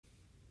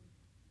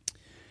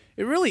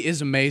It really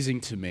is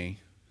amazing to me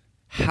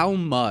how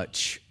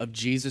much of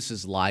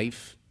Jesus'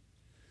 life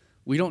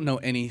we don't know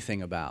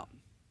anything about.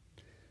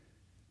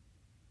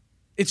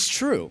 It's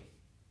true.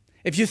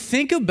 If you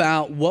think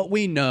about what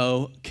we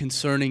know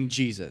concerning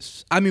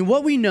Jesus,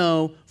 what we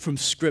know from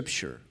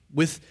Scripture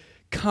with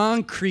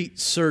concrete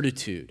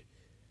certitude,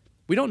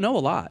 we don't know a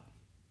lot.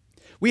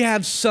 We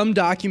have some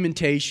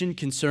documentation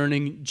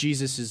concerning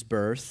Jesus'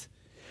 birth.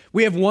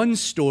 We have one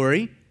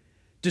story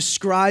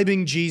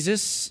describing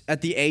Jesus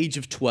at the age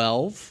of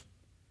 12.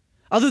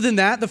 Other than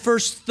that, the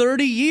first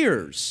 30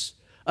 years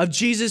of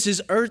Jesus'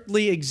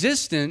 earthly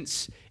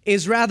existence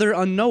is rather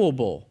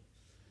unknowable.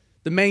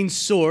 The main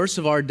source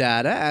of our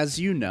data, as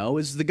you know,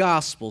 is the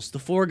Gospels, the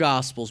four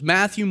Gospels,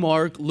 Matthew,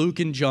 Mark,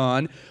 Luke, and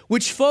John,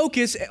 which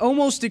focus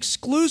almost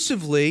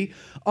exclusively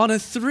on a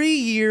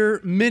 3-year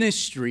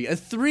ministry, a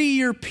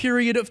 3-year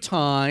period of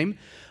time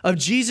of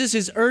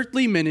Jesus'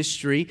 earthly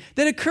ministry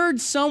that occurred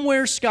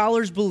somewhere,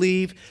 scholars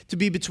believe, to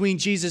be between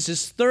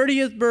Jesus'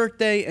 30th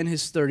birthday and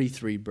his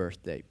 33rd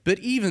birthday. But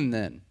even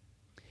then,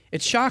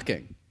 it's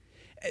shocking.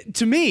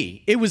 To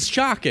me, it was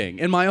shocking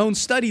in my own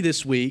study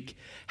this week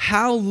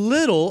how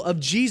little of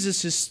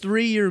Jesus'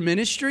 3-year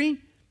ministry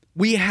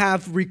we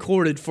have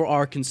recorded for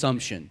our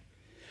consumption.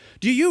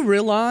 Do you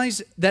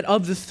realize that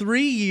of the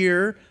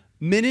 3-year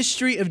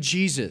ministry of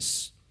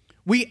Jesus,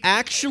 we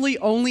actually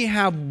only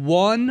have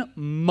 1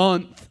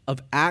 month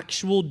of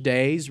actual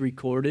days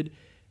recorded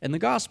in the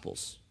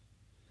Gospels?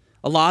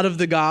 A lot of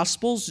the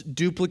Gospels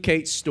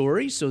duplicate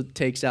stories, so it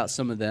takes out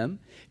some of them.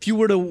 If you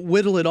were to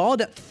whittle it all,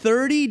 that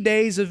 30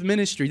 days of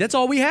ministry, that's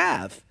all we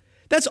have.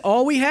 That's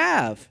all we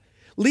have.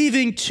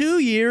 Leaving 2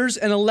 years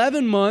and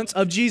 11 months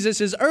of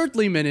Jesus'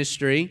 earthly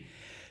ministry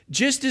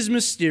just as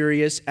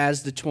mysterious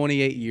as the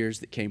 28 years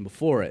that came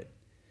before it.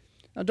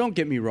 Now, don't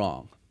get me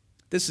wrong.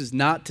 This is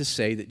not to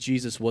say that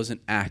Jesus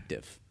wasn't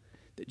active,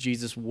 that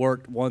Jesus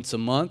worked once a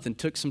month and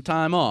took some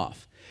time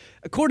off.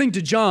 According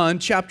to John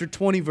chapter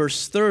 20,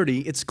 verse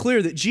 30, it's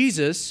clear that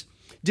Jesus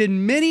did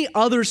many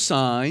other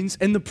signs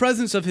in the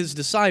presence of his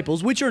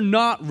disciples, which are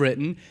not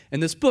written in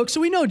this book. So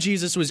we know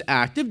Jesus was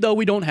active, though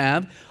we don't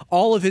have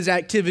all of his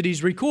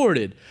activities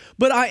recorded.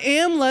 But I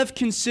am left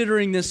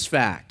considering this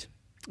fact,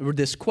 or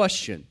this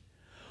question.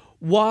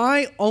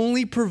 Why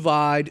only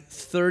provide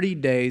 30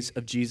 days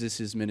of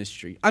Jesus'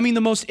 ministry?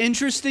 The most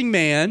interesting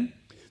man,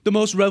 the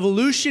most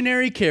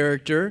revolutionary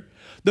character,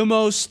 the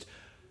most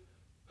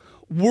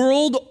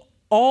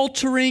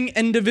world-altering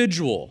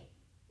individual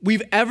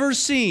we've ever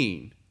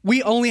seen.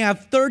 We only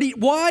have 30.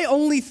 Why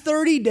only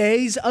 30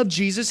 days of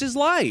Jesus'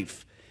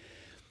 life?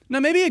 Now,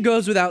 maybe it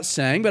goes without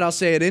saying, but I'll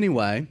say it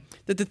anyway,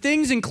 that the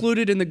things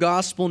included in the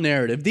gospel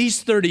narrative,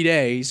 these 30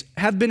 days,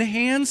 have been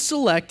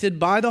hand-selected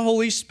by the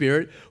Holy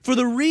Spirit for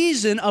the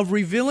reason of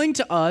revealing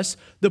to us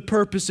the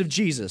purpose of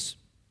Jesus.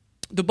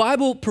 The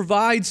Bible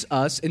provides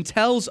us and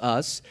tells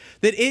us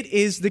that it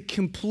is the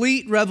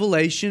complete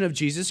revelation of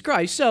Jesus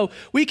Christ. So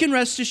we can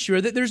rest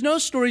assured that there's no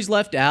stories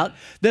left out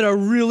that are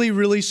really,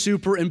 really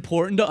super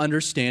important to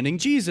understanding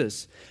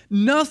Jesus.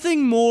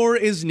 Nothing more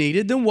is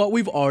needed than what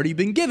we've already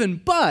been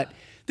given. But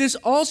this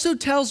also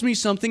tells me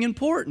something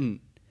important.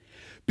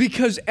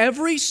 Because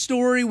every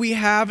story we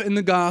have in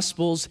the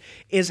Gospels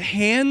is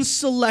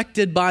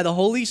hand-selected by the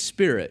Holy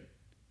Spirit.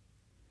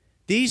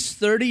 These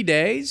 30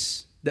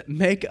 days that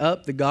make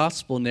up the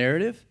gospel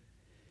narrative,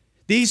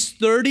 these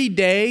 30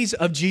 days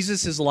of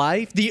Jesus'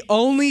 life, the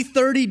only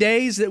 30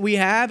 days that we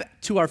have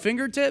to our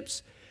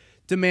fingertips,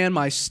 demand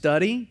my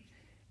study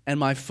and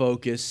my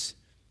focus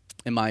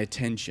and my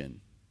attention.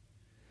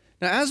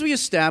 Now, as we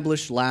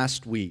established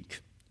last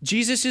week,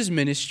 Jesus'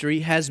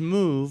 ministry has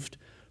moved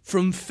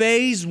from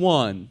phase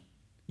 1,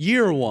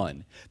 year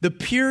 1, the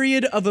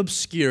period of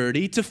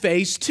obscurity, to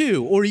phase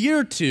 2, or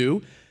year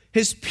 2,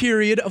 his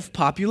period of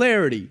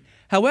popularity.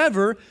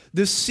 However,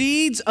 the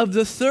seeds of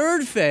the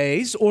third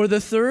phase, or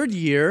the third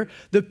year,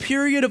 the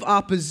period of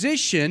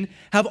opposition,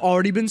 have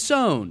already been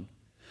sown.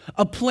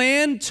 A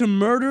plan to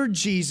murder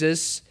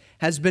Jesus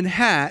has been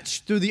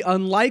hatched through the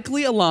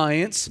unlikely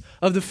alliance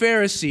of the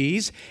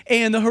Pharisees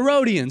and the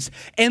Herodians.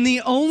 And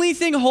the only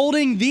thing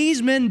holding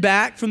these men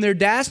back from their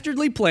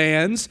dastardly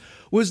plans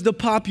was the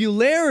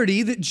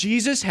popularity that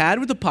Jesus had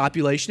with the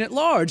population at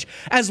large.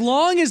 As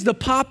long as the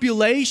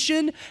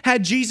population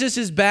had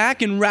Jesus'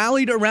 back and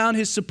rallied around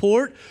his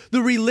support,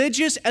 the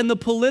religious and the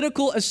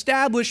political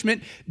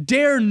establishment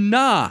dare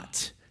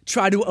not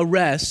try to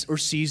arrest or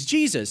seize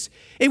Jesus.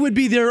 It would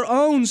be their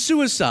own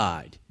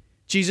suicide.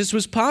 Jesus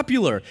was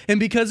popular, and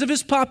because of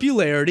his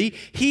popularity,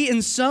 he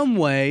in some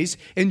ways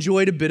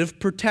enjoyed a bit of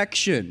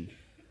protection.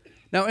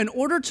 Now, in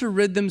order to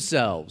rid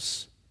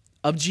themselves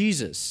of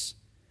Jesus,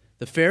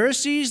 the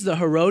Pharisees, the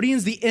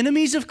Herodians, the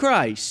enemies of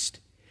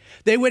Christ,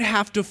 they would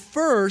have to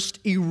first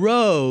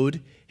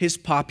erode his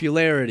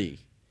popularity.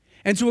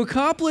 And to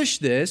accomplish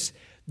this,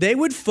 they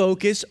would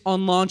focus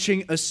on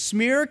launching a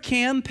smear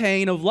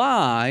campaign of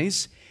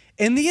lies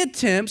in the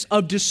attempts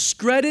of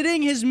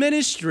discrediting his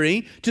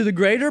ministry to the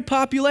greater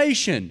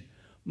population.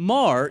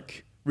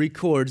 Mark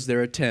records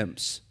their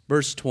attempts.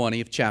 Verse 20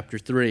 of chapter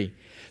 3.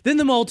 Then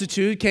the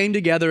multitude came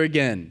together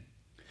again,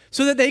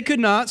 so that they could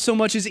not so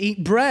much as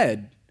eat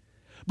bread.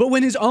 But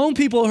when his own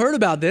people heard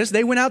about this,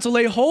 they went out to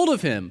lay hold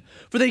of him,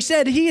 for they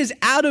said, he is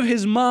out of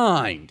his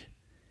mind.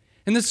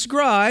 And the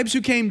scribes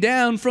who came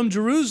down from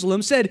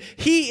Jerusalem said,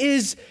 he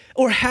is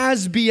or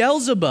has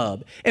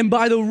Beelzebub, and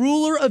by the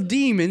ruler of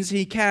demons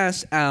he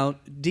casts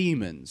out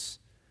demons.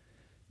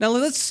 Now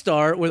let's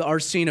start with our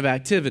scene of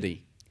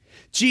activity.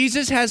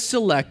 Jesus has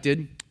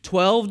selected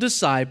 12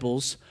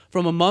 disciples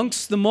from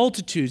amongst the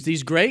multitudes,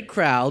 these great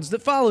crowds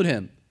that followed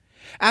him.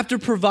 After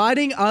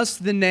providing us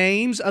the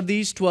names of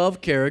these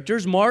 12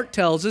 characters, Mark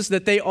tells us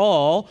that they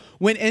all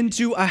went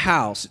into a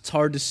house. It's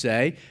hard to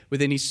say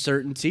with any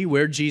certainty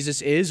where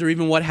Jesus is or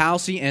even what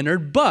house he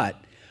entered,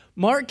 but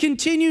Mark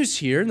continues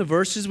here in the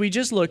verses we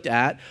just looked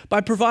at by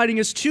providing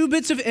us 2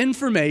 bits of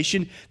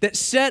information that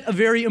set a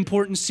very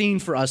important scene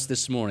for us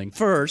this morning.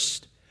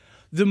 First,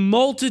 the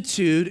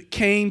multitude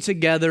came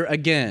together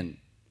again.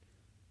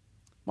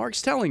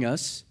 Mark's telling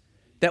us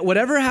that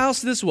whatever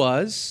house this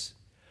was,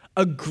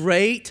 a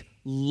great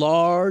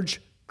large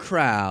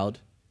crowd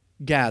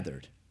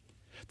gathered.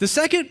 The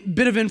second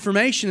bit of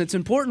information that's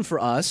important for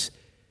us,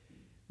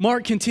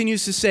 Mark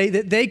continues to say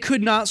that they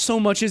could not so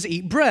much as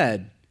eat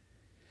bread.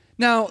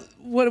 Now,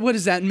 what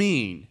does that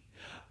mean?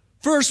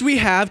 First, we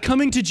have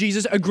coming to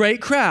Jesus a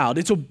great crowd.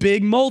 It's a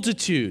big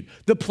multitude.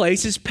 The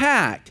place is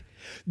packed.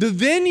 The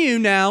venue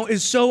now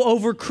is so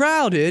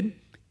overcrowded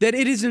that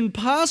it is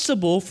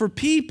impossible for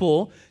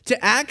people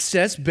to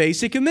access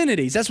basic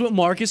amenities. That's what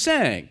Mark is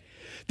saying.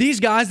 These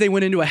guys, they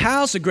went into a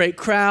house, a great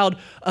crowd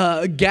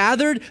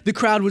gathered. The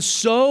crowd was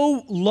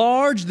so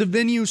large, the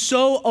venue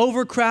so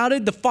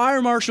overcrowded, the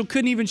fire marshal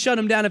couldn't even shut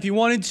them down if he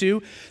wanted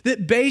to,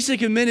 that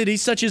basic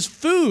amenities such as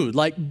food,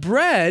 like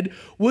bread,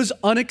 was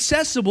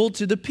inaccessible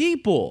to the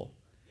people.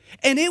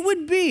 And it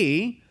would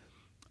be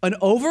an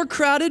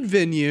overcrowded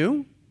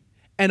venue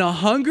and a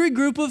hungry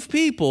group of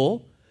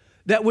people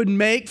that would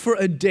make for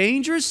a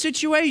dangerous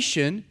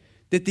situation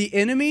that the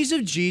enemies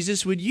of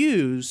Jesus would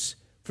use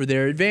for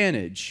their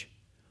advantage.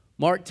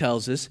 Mark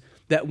tells us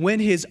that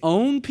when his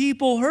own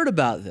people heard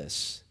about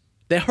this,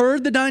 they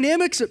heard the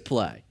dynamics at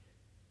play.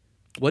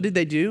 What did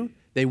they do?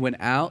 They went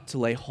out to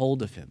lay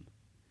hold of him.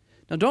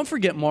 Now, don't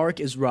forget, Mark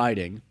is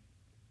writing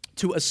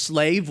to a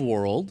slave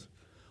world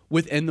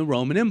within the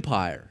Roman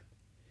Empire.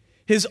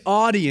 His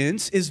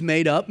audience is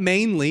made up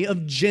mainly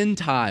of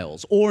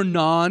Gentiles or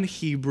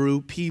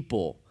non-Hebrew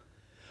people.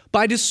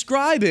 By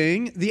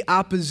describing the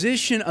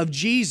opposition of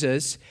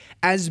Jesus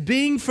as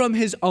being from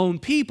his own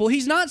people,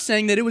 he's not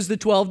saying that it was the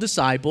 12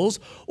 disciples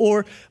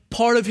or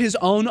part of his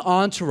own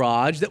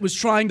entourage that was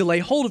trying to lay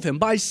hold of him.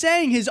 By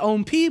saying his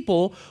own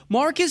people,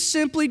 Mark is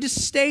simply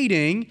just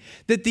stating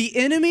that the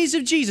enemies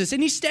of Jesus,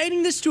 and he's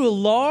stating this to a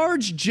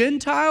large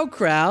Gentile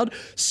crowd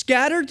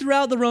scattered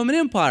throughout the Roman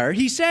Empire.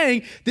 He's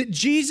saying that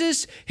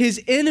Jesus,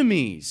 his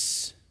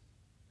enemies,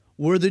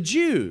 were the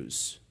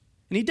Jews.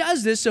 And he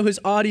does this so his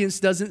audience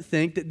doesn't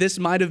think that this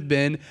might have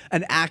been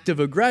an act of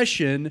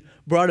aggression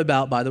brought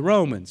about by the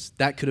Romans.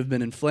 That could have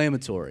been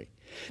inflammatory.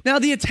 Now,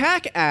 the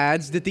attack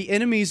ads that the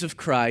enemies of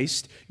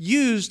Christ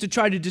used to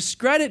try to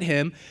discredit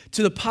him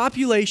to the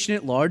population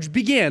at large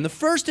began. The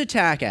first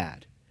attack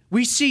ad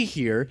we see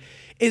here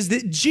is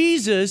that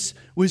Jesus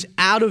was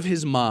out of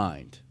his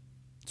mind.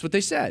 That's what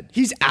they said.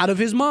 He's out of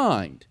his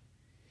mind.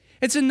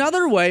 It's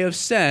another way of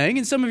saying,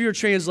 and some of your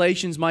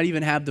translations might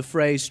even have the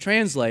phrase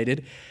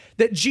translated,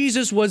 that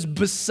Jesus was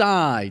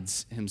beside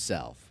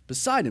himself.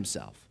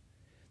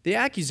 The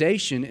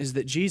accusation is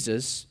that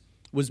Jesus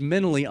was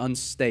mentally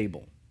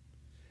unstable,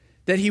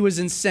 that he was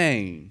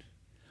insane.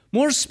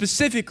 More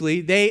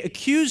specifically, they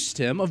accused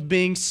him of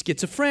being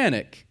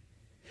schizophrenic.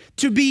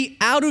 To be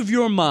out of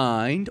your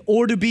mind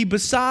or to be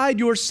beside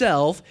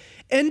yourself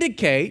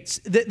indicates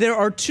that there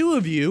are two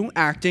of you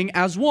acting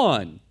as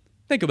one.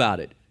 Think about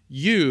it.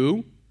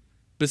 You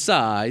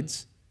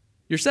besides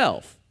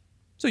yourself.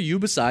 So you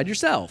beside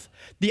yourself.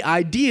 The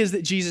idea is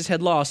that Jesus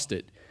had lost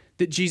it,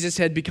 that Jesus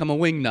had become a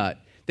wingnut,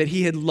 that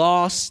he had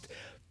lost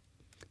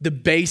the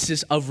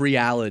basis of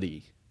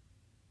reality.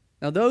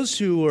 Now, those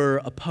who were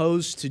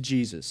opposed to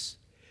Jesus,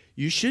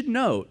 you should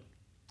note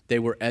they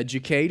were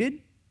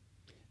educated,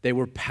 they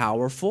were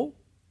powerful,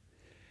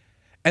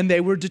 and they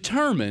were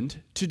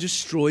determined to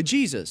destroy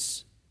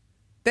Jesus.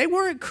 They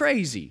weren't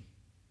crazy.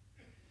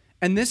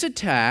 And this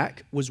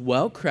attack was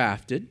well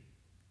crafted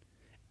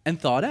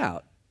and thought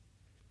out.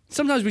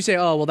 Sometimes we say,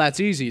 oh, well,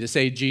 that's easy to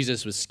say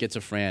Jesus was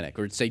schizophrenic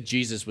or to say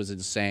Jesus was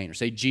insane or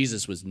say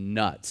Jesus was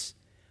nuts.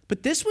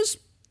 But this was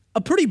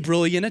a pretty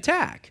brilliant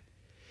attack.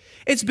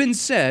 It's been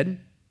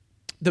said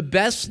the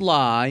best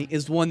lie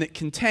is one that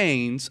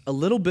contains a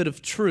little bit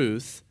of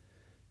truth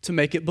to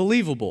make it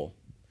believable.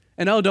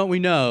 And oh, don't we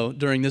know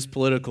during this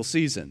political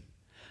season?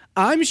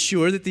 I'm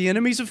sure that the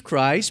enemies of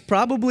Christ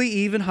probably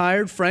even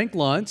hired Frank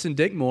Luntz and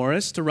Dick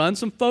Morris to run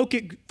some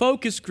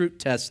focus group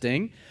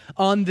testing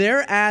on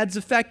their ads'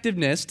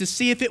 effectiveness to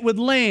see if it would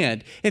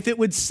land, if it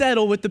would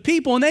settle with the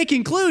people. And they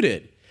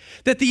concluded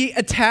that the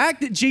attack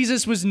that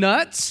Jesus was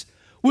nuts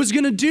was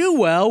going to do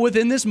well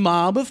within this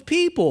mob of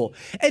people.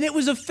 And it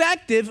was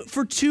effective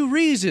for two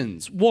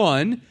reasons.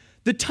 One,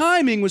 the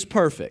timing was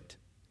perfect.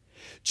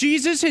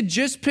 Jesus had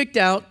just picked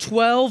out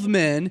 12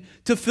 men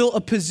to fill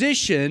a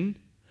position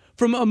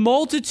from a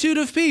multitude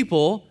of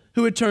people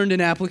who had turned in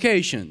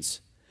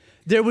applications.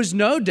 There was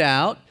no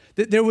doubt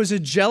that there was a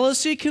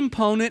jealousy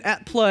component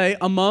at play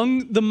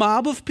among the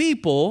mob of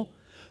people,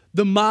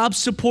 the mob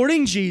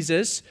supporting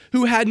Jesus,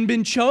 who hadn't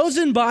been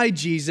chosen by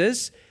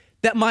Jesus,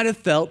 that might have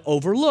felt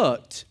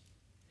overlooked.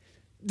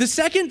 The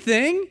second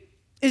thing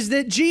is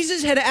that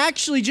Jesus had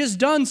actually just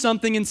done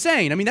something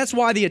insane. I mean, that's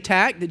why the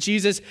attack that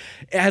Jesus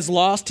has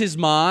lost his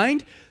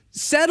mind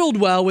settled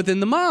well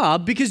within the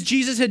mob, because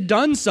Jesus had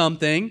done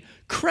something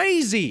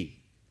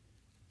crazy.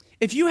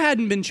 If you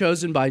hadn't been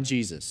chosen by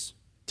Jesus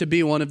to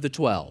be one of the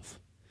 12,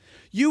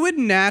 you would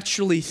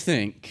naturally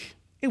think,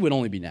 it would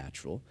only be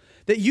natural,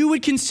 that you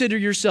would consider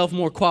yourself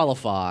more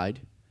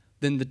qualified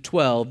than the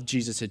 12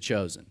 Jesus had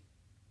chosen.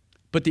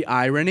 But the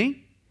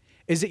irony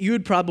is that you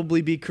would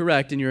probably be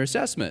correct in your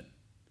assessment.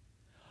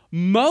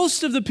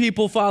 Most of the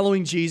people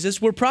following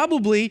Jesus were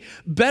probably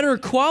better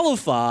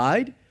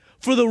qualified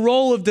for the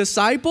role of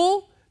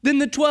disciple than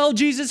the 12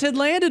 Jesus had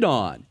landed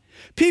on.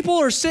 People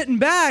are sitting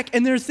back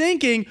and they're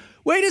thinking,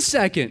 wait a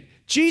second,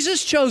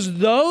 Jesus chose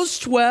those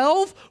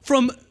 12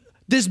 from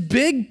this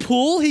big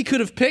pool he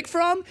could have picked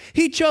from?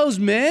 He chose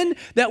men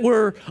that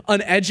were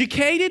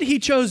uneducated. He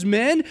chose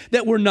men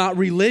that were not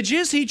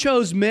religious. He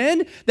chose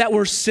men that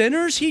were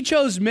sinners. He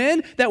chose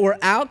men that were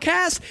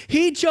outcasts.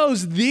 He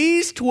chose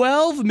these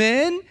 12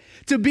 men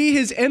to be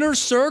his inner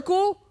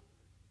circle.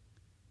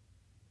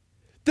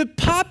 The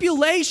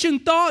population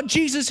thought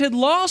Jesus had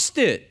lost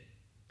it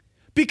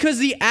because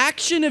the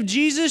action of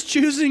Jesus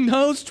choosing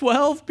those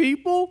 12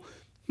 people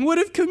would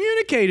have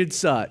communicated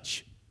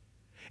such.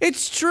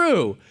 It's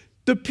true.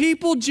 The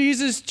people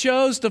Jesus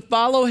chose to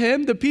follow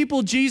him, the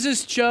people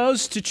Jesus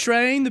chose to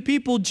train, the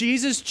people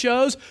Jesus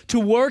chose to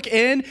work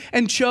in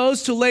and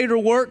chose to later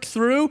work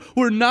through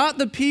were not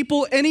the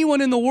people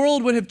anyone in the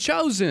world would have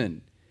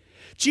chosen.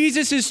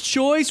 Jesus'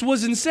 choice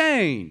was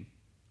insane.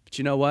 But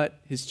you know what?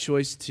 His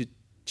choice to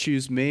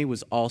choose me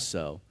was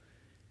also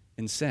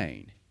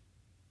insane.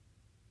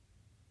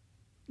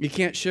 You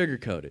can't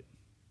sugarcoat it.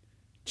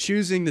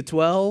 Choosing the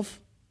 12,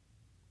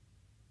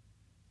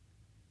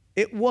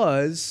 it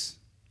was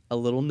a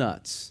little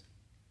nuts.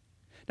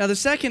 Now, the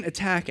second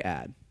attack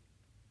ad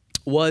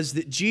was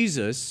that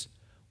Jesus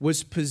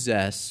was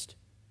possessed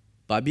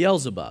by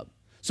Beelzebub.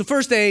 So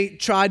first they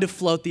tried to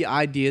float the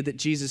idea that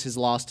Jesus has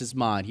lost his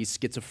mind. He's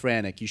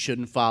schizophrenic. You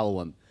shouldn't follow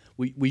him.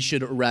 We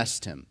should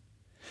arrest him.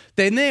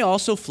 Then they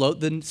also float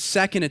the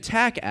second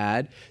attack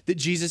ad that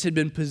Jesus had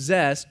been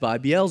possessed by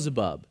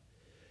Beelzebub.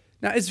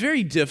 Now, it's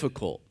very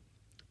difficult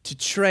to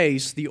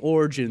trace the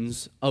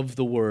origins of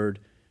the word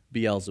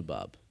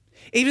Beelzebub.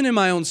 Even in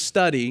my own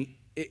study,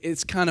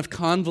 it's kind of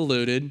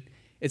convoluted.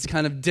 It's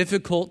kind of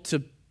difficult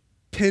to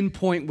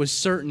pinpoint with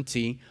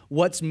certainty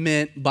what's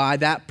meant by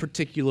that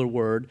particular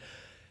word.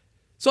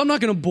 So I'm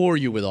not going to bore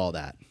you with all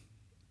that.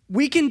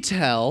 We can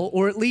tell,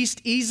 or at least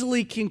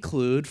easily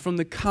conclude from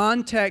the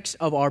context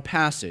of our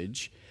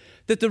passage,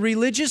 that the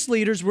religious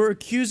leaders were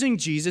accusing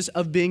Jesus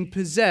of being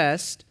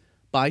possessed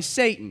by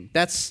Satan.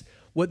 That's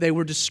what they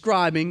were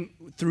describing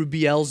through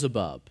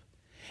Beelzebub.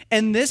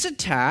 And this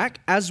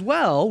attack as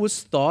well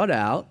was thought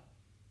out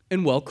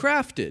and well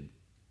crafted.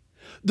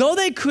 Though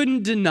they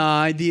couldn't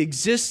deny the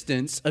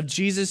existence of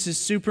Jesus'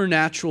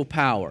 supernatural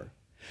power,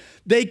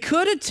 they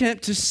could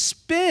attempt to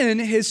spin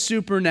his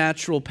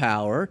supernatural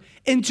power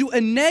into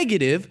a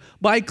negative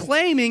by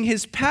claiming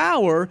his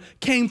power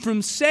came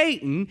from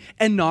Satan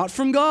and not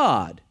from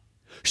God.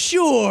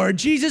 Sure,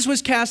 Jesus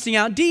was casting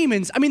out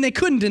demons. I mean, they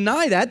couldn't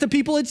deny that. The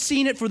people had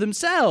seen it for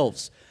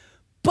themselves.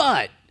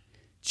 But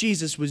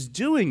Jesus was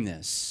doing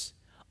this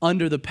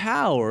under the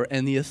power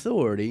and the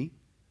authority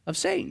of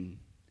Satan.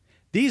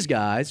 These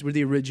guys were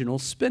the original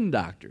spin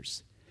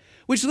doctors,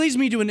 which leads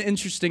me to an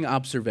interesting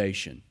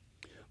observation.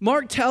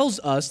 Mark tells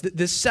us that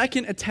this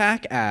second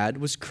attack ad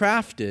was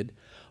crafted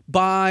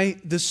by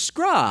the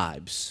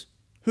scribes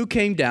who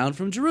came down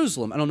from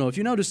Jerusalem. I don't know if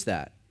you noticed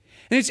that.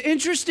 And it's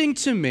interesting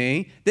to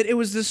me that it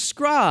was the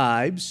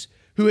scribes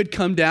who had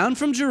come down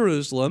from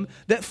Jerusalem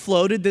that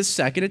floated this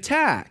second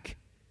attack.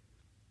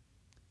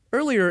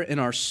 Earlier in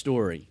our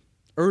story,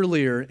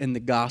 earlier in the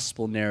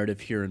gospel narrative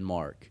here in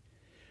Mark,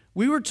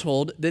 we were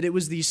told that it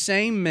was these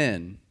same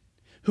men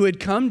who had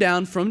come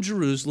down from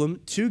Jerusalem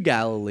to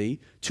Galilee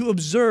to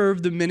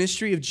observe the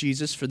ministry of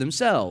Jesus for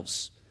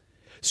themselves.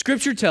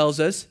 Scripture tells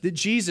us that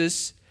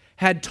Jesus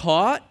had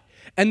taught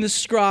and the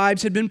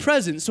scribes had been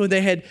present. So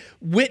they had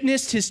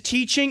witnessed his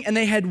teaching and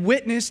they had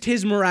witnessed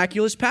his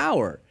miraculous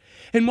power.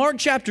 In Mark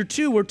chapter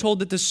 2, we're told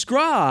that the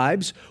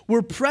scribes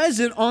were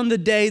present on the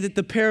day that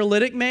the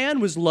paralytic man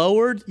was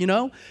lowered,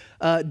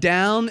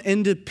 down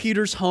into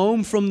Peter's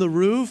home from the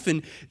roof.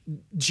 And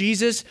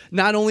Jesus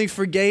not only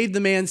forgave the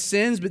man's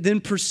sins, but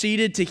then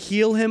proceeded to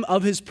heal him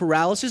of his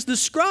paralysis. The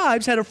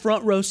scribes had a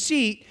front row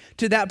seat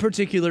to that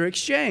particular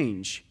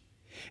exchange.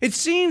 It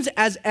seems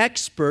as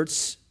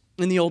experts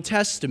in the Old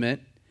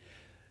Testament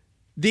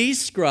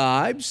These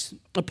scribes,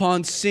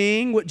 upon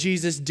seeing what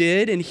Jesus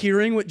did and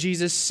hearing what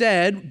Jesus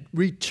said,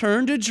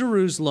 returned to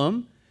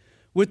Jerusalem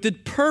with the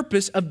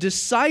purpose of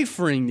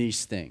deciphering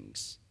these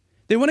things.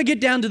 They want to get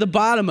down to the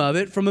bottom of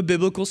it from a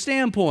biblical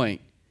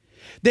standpoint.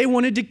 They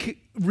wanted to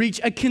reach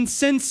a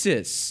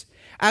consensus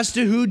as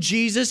to who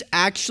Jesus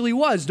actually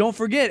was. Don't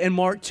forget, in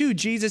Mark 2,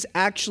 Jesus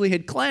actually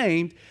had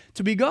claimed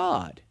to be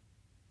God.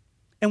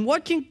 And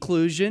what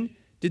conclusion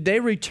did they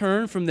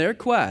return from their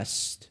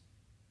quest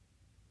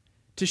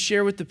to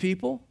share with the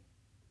people?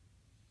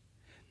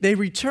 They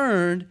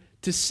returned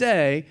to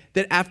say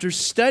that after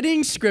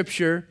studying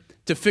Scripture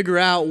to figure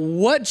out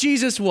what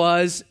Jesus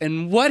was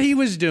and what he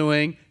was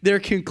doing, their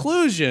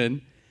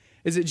conclusion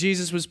is that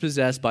Jesus was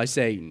possessed by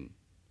Satan.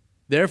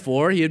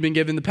 Therefore, he had been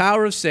given the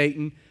power of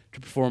Satan to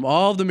perform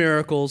all of the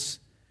miracles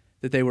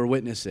that they were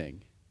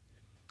witnessing.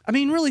 I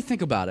mean, really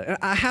think about it.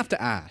 I have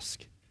to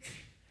ask,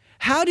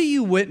 how do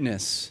you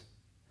witness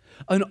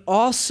an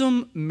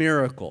awesome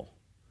miracle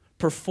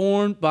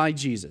performed by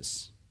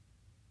Jesus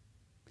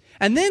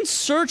and then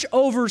search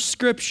over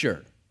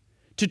Scripture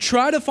to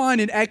try to find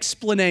an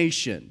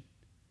explanation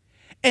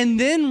and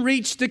then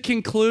reach the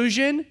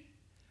conclusion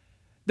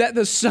that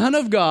the Son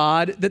of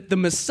God, that the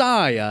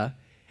Messiah,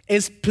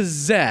 is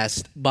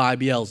possessed by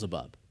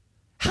Beelzebub?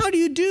 How do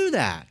you do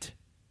that?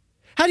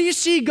 How do you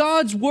see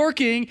God's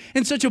working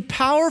in such a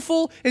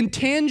powerful and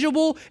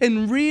tangible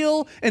and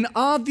real and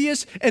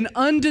obvious and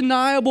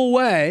undeniable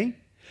way?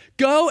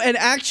 Go and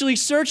actually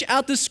search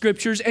out the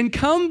Scriptures and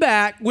come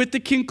back with the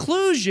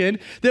conclusion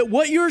that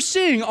what you're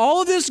seeing,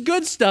 all of this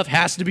good stuff,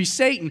 has to be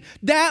Satan.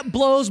 That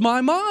blows my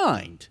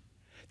mind,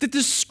 that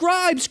the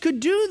scribes could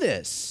do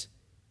this.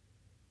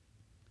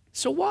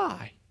 So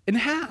why and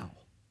how?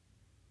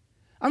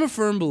 I'm a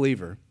firm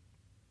believer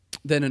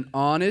that an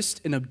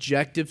honest and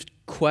objective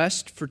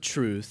quest for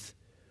truth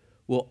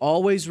will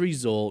always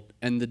result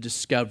in the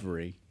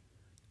discovery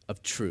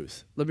of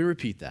truth. Let me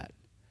repeat that.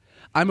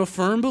 I'm a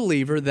firm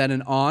believer that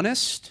an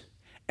honest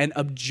and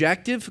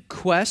objective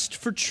quest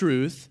for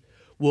truth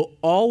will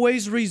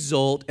always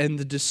result in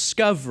the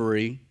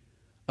discovery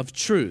of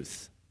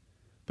truth.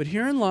 But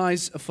herein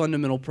lies a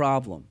fundamental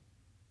problem.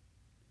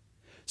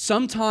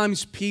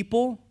 Sometimes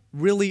people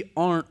really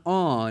aren't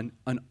on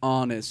an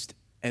honest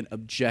and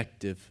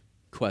objective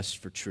quest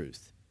for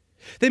truth.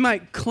 They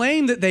might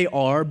claim that they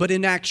are, but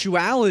in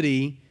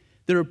actuality,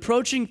 they're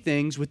approaching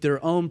things with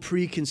their own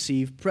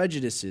preconceived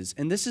prejudices.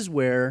 And this is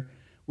where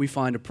we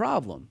find a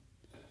problem.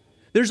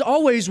 There's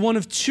always one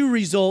of two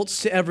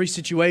results to every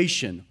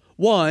situation.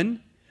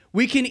 One,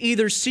 we can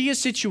either see a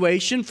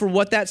situation for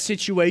what that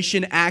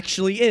situation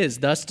actually is,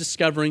 thus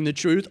discovering the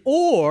truth,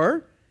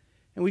 or,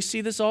 and we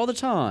see this all the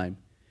time,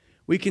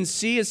 we can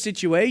see a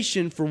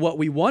situation for what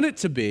we want it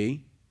to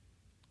be.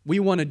 We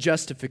want a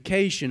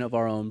justification of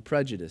our own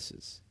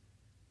prejudices.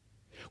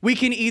 We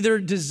can either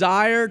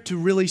desire to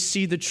really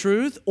see the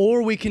truth,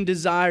 or we can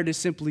desire to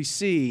simply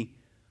see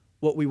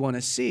what we want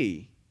to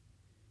see.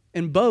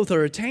 And both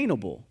are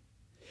attainable.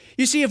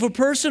 You see, if a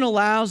person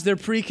allows their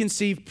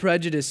preconceived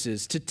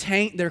prejudices to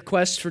taint their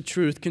quest for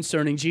truth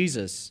concerning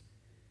Jesus,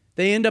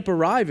 they end up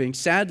arriving,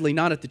 sadly,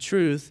 not at the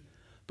truth,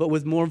 but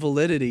with more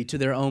validity to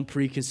their own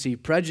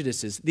preconceived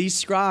prejudices. These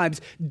scribes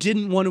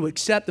didn't want to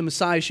accept the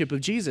messiahship of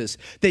Jesus.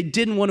 They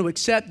didn't want to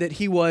accept that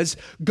he was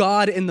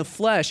God in the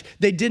flesh.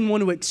 They didn't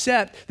want to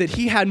accept that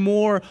he had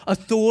more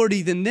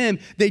authority than them.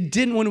 They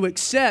didn't want to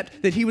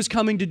accept that he was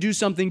coming to do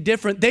something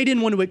different. They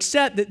didn't want to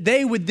accept that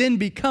they would then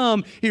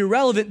become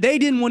irrelevant. They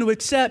didn't want to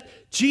accept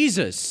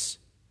Jesus.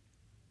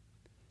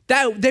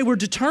 They were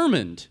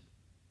determined.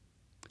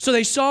 So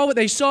they saw what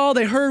they saw,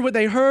 they heard what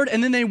they heard,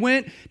 and then they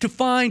went to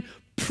find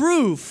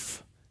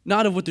proof,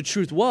 not of what the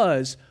truth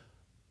was,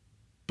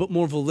 but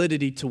more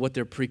validity to what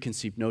their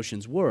preconceived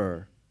notions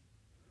were.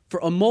 For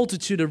a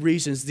multitude of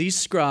reasons, these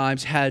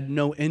scribes had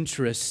no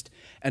interest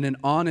in an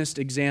honest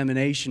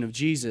examination of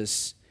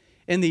Jesus.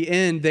 In the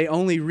end, they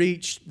only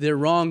reached their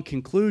wrong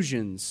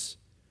conclusions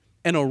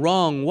in a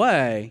wrong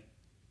way,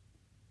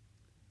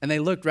 and they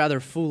looked rather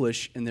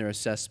foolish in their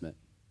assessment.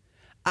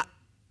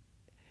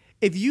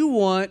 If you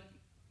want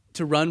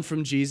to run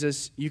from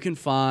Jesus, you can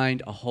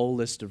find a whole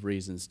list of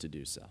reasons to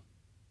do so.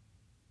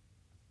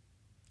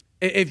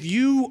 If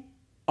you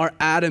are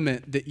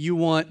adamant that you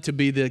want to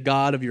be the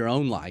God of your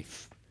own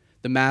life,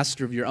 the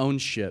master of your own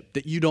ship,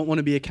 that you don't want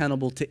to be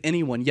accountable to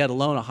anyone, yet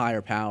alone a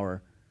higher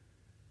power,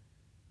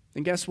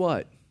 then guess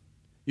what?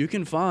 You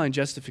can find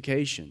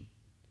justification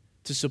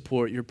to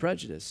support your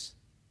prejudice.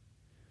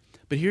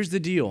 But here's the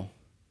deal.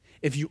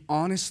 If you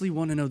honestly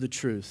want to know the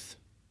truth,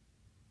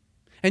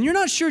 and you're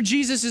not sure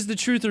Jesus is the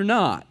truth or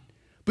not,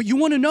 but you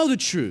want to know the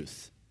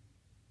truth,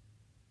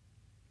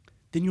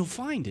 then you'll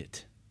find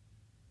it.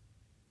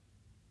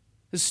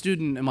 A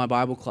student in my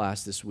Bible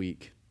class this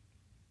week,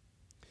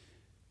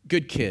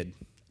 good kid,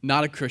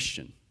 not a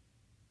Christian,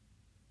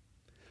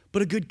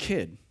 but a good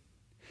kid.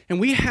 And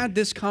we had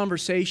this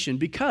conversation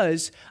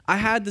because I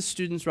had the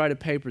students write a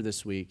paper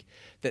this week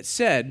that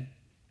said,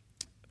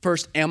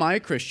 first, am I a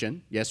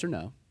Christian? Yes or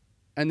no?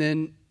 And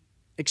then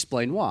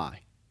explain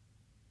why.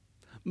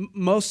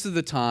 Most of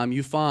the time,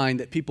 you find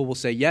that people will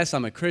say, yes,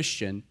 I'm a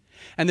Christian,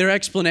 and their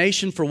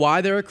explanation for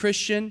why they're a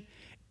Christian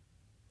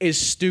is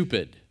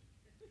stupid.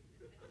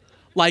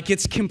 Like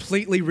it's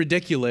completely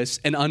ridiculous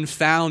and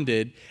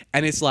unfounded,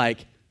 and it's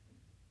like,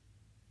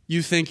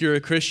 you think you're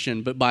a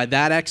Christian, but by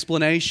that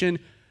explanation,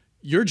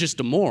 you're just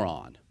a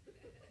moron.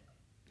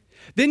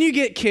 Then you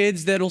get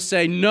kids that'll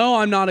say, no,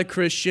 I'm not a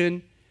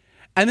Christian,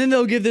 and then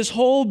they'll give this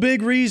whole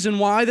big reason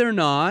why they're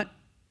not.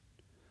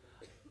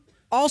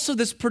 Also,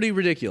 that's pretty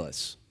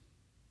ridiculous.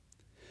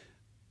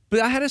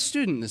 But I had a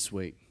student this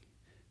week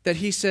that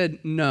he said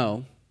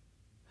no,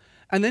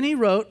 and then he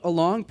wrote a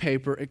long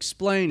paper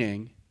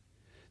explaining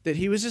that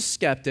he was a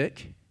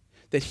skeptic,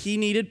 that he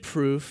needed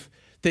proof,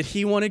 that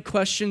he wanted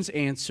questions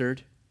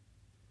answered,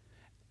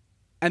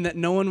 and that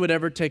no one would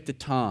ever take the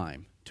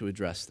time to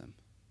address them.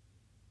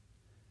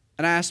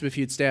 And I asked him if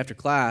he'd stay after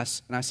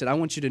class, and I said, I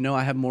want you to know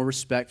I have more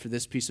respect for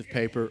this piece of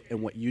paper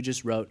and what you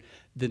just wrote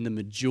than the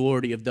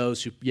majority of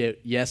those who,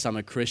 yes, I'm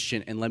a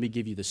Christian, and let me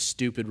give you the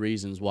stupid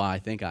reasons why I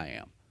think I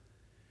am.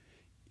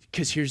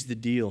 Because here's the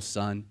deal,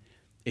 son.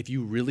 If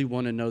you really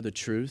want to know the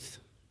truth,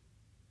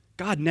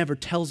 God never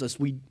tells us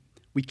we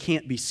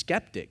can't be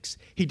skeptics.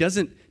 He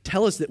doesn't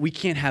tell us that we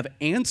can't have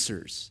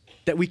answers,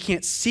 that we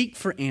can't seek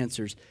for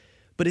answers,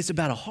 but it's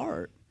about a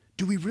heart.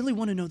 Do we really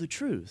want to know the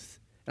truth?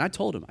 And I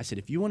told him, I said,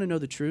 if you want to know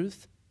the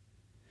truth,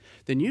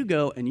 then you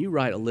go and you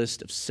write a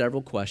list of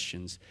several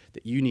questions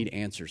that you need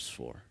answers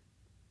for.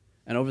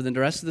 And over the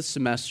rest of the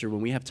semester, when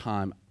we have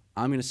time,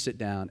 I'm going to sit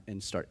down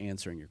and start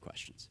answering your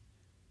questions.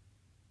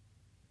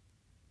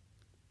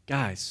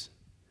 Guys,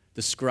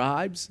 the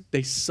scribes,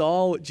 they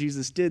saw what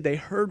Jesus did, they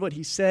heard what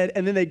he said,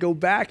 and then they go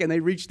back and they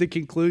reach the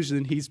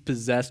conclusion he's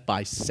possessed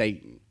by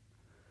Satan.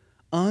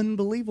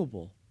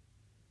 Unbelievable.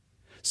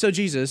 So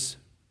Jesus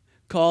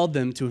called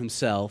them to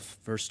himself,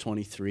 verse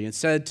 23, and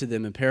said to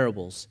them in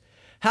parables,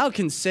 how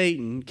can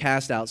Satan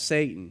cast out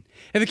Satan?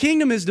 If a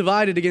kingdom is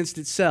divided against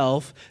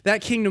itself,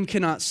 that kingdom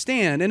cannot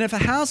stand. And if a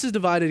house is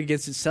divided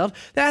against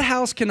itself, that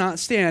house cannot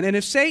stand. And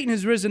if Satan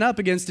has risen up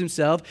against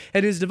himself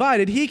and is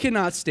divided, he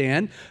cannot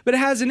stand, but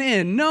has an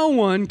end. No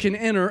one can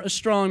enter a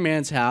strong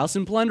man's house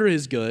and plunder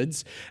his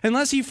goods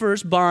unless he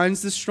first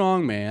binds the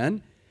strong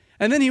man,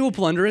 and then he will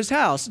plunder his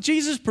house.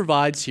 Jesus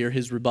provides here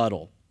his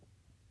rebuttal.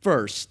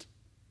 First,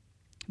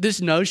 this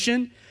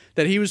notion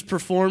that he was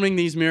performing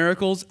these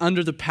miracles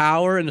under the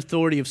power and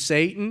authority of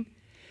Satan,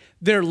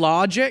 their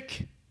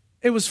logic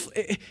was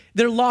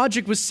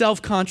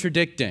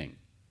self-contradicting.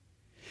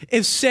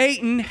 If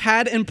Satan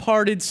had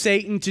imparted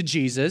Satan to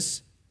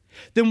Jesus,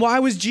 then why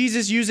was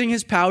Jesus using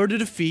his power to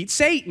defeat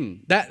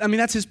Satan?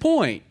 That's his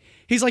point.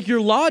 He's like,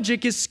 your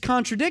logic is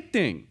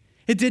contradicting.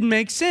 It didn't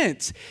make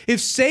sense. If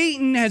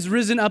Satan has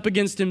risen up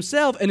against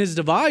himself and is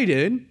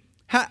divided,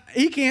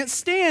 he can't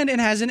stand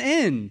and has an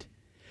end.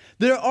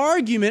 Their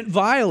argument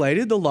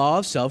violated the law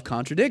of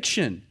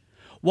self-contradiction.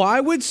 Why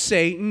would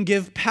Satan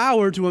give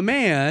power to a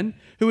man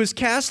who is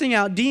casting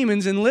out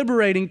demons and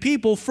liberating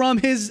people from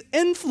his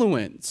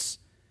influence?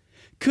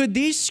 Could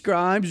these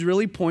scribes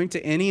really point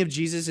to any of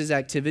Jesus'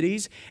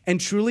 activities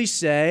and truly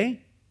say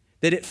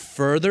that it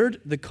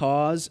furthered the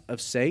cause of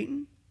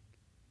Satan?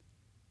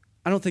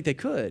 I don't think they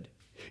could.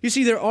 You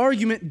see, their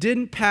argument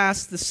didn't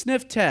pass the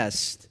sniff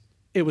test.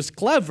 It was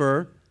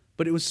clever,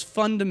 but it was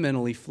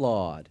fundamentally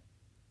flawed.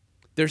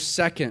 Their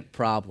second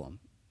problem,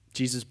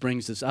 Jesus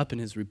brings this up in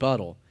his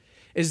rebuttal,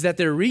 is that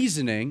their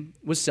reasoning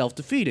was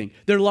self-defeating.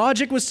 Their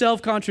logic was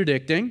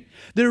self-contradicting.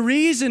 Their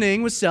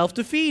reasoning was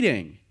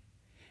self-defeating.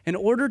 In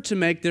order to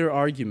make their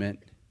argument,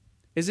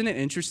 isn't it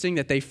interesting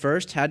that they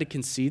first had to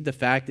concede the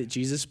fact that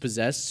Jesus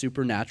possessed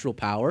supernatural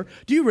power?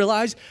 Do you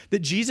realize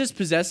that Jesus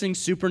possessing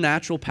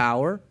supernatural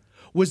power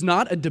was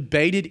not a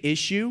debated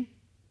issue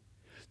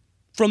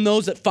from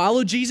those that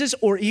followed Jesus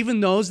or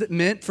even those that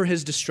meant for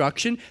his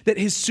destruction, that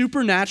his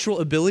supernatural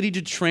ability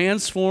to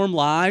transform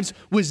lives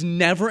was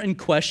never in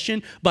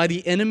question by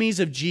the enemies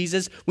of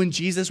Jesus when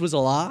Jesus was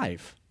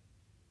alive?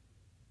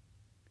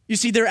 You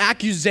see, their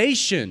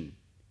accusation,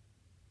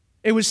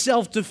 it was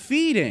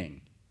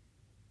self-defeating.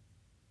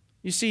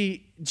 You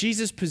see,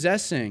 Jesus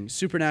possessing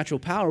supernatural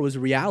power was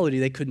a reality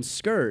they couldn't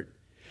skirt.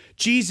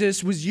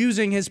 Jesus was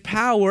using his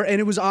power,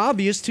 and it was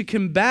obvious, to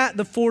combat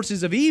the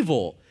forces of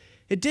evil.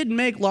 It didn't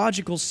make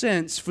logical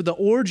sense for the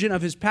origin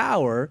of his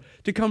power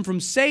to come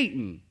from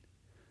Satan.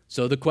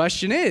 So the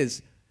question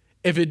is,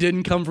 if it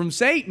didn't come from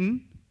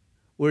Satan,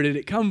 where did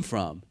it come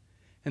from?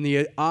 And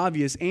the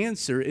obvious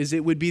answer is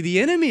it would be the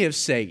enemy of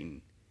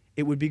Satan.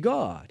 It would be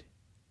God.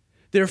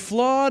 Their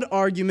flawed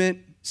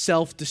argument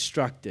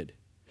self-destructed.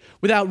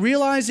 Without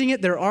realizing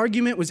it, their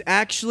argument was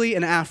actually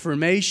an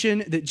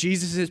affirmation that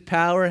Jesus'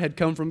 power had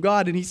come from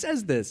God. And he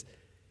says this.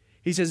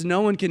 He says, no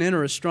one can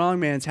enter a strong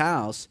man's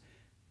house,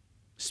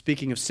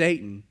 speaking of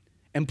Satan,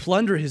 and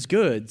plunder his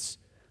goods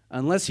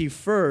unless he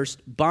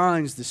first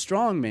binds the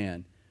strong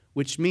man,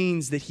 which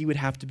means that he would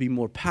have to be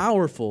more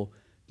powerful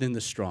than the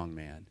strong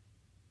man.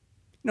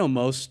 You know,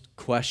 most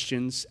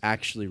questions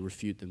actually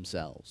refute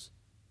themselves.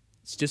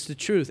 It's just the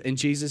truth, and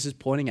Jesus is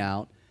pointing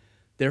out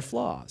their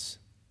flaws.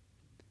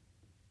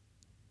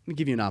 me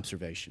give you an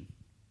observation.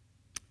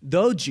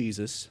 Though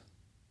Jesus,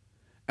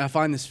 and I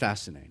find this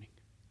fascinating,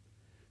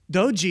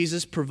 though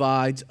Jesus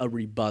provides a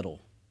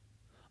rebuttal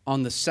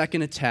on the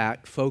second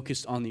attack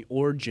focused on the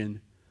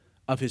origin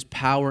of his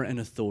power and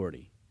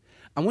authority,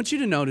 I want you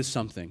to notice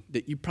something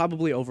that you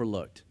probably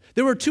overlooked.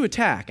 There were 2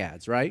 attack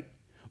ads, right?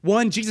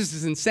 One, Jesus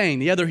is insane.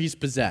 The other, he's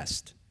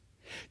possessed.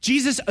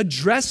 Jesus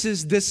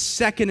addresses this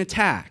second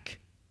attack,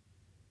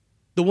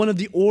 the one of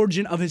the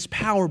origin of his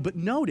power. But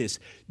notice,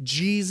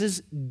 Jesus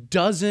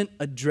doesn't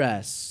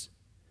address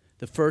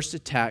the first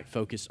attack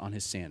focused on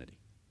his sanity.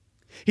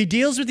 He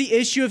deals with the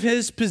issue of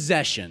his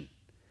possession,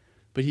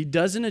 but he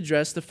doesn't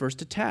address the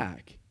first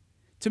attack.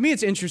 To me,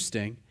 it's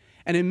interesting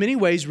and in many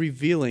ways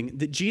revealing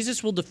that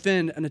Jesus will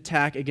defend an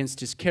attack against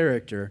his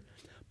character,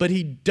 but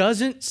he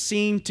doesn't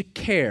seem to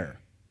care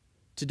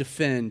to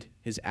defend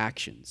his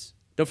actions.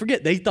 Don't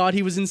forget, they thought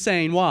he was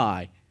insane.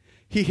 Why?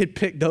 He had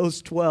picked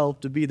those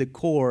 12 to be the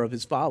core of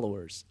his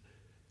followers.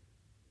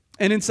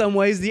 And in some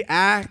ways, the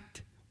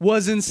act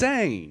was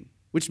insane,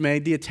 which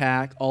made the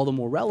attack all the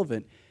more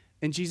relevant.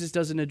 And Jesus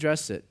doesn't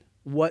address it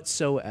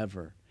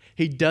whatsoever.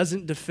 He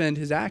doesn't defend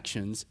his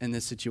actions in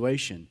this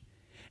situation.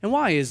 And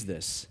why is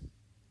this?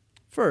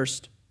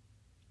 First,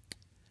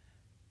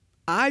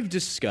 I've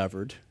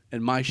discovered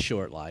in my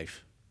short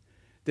life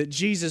that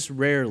Jesus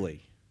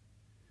rarely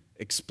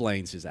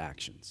explains his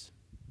actions.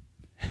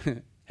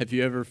 Have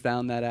you ever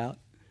found that out?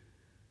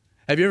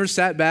 Have you ever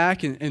sat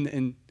back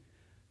and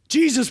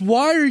Jesus,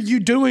 why are you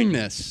doing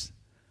this?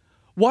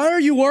 Why are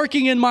you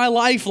working in my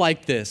life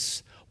like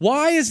this?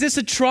 Why is this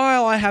a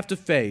trial I have to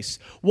face?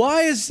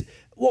 Why is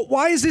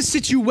this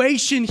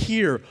situation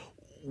here?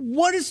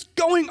 What is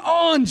going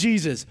on,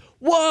 Jesus?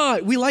 Why?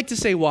 We like to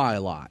say why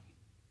a lot.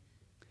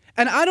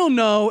 And I don't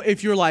know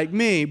if you're like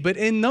me, but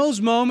in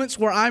those moments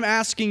where I'm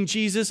asking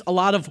Jesus a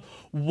lot of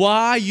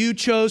why you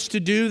chose to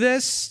do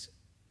this,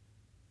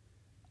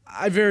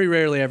 I very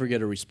rarely ever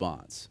get a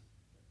response.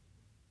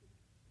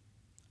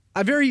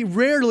 I very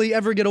rarely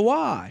ever get a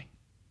why.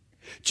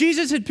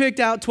 Jesus had picked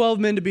out 12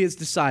 men to be his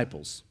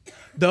disciples.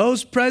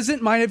 Those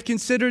present might have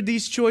considered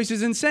these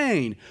choices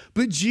insane,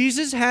 but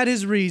Jesus had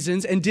his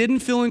reasons and didn't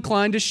feel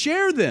inclined to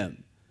share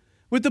them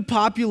with the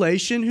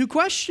population who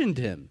questioned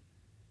him.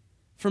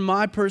 From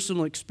my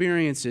personal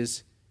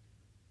experiences,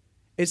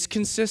 it's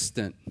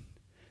consistent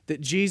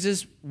that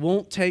Jesus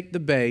won't take the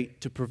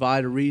bait to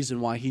provide a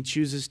reason why he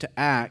chooses to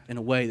act in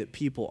a way that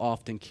people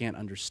often can't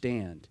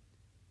understand.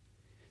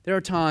 There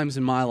are times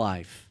in my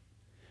life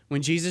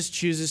when Jesus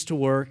chooses to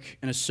work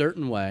in a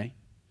certain way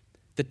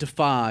that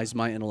defies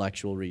my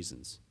intellectual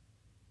reasons.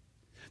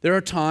 There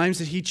are times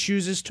that he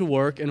chooses to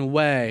work in a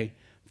way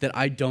that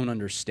I don't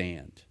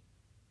understand,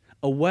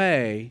 a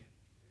way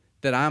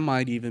that I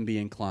might even be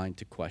inclined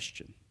to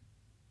question.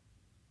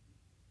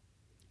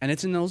 And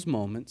it's in those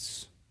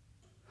moments,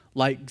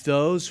 like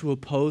those who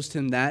opposed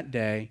him that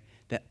day,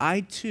 that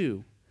I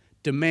too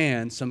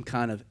demand some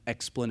kind of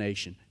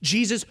explanation.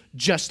 Jesus,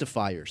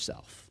 justify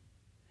yourself.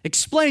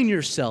 Explain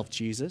yourself,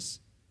 Jesus.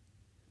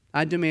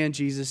 I demand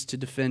Jesus to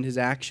defend his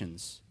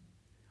actions,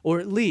 or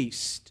at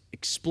least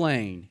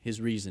explain his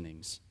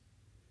reasonings.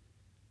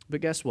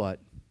 But guess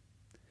what?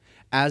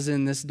 As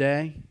in this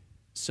day,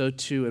 so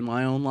too in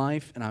my own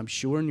life, and I'm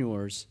sure in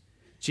yours,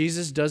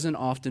 Jesus doesn't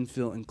often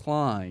feel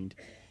inclined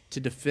to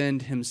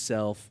defend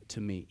himself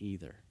to me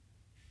either.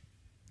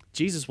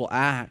 Jesus will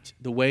act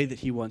the way that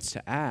he wants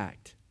to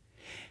act.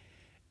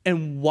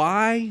 And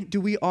why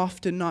do we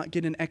often not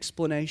get an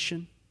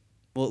explanation?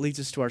 Well, it leads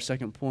us to our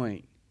second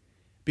point.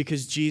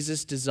 Because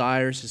Jesus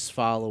desires his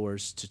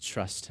followers to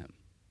trust him.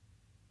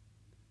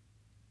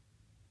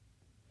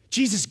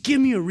 Jesus,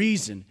 give me a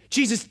reason.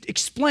 Jesus,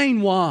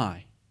 explain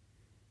why.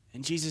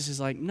 And Jesus is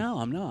like, no,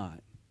 I'm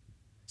not.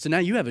 So now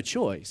you have a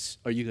choice.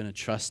 Are you going to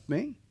trust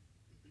me?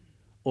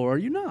 Or are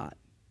you not?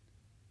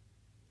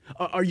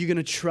 Are you going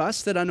to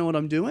trust that I know what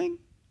I'm doing?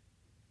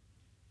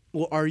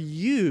 Or are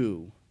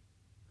you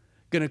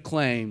going to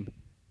claim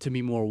to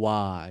be more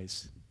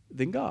wise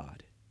than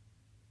God?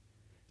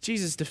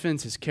 Jesus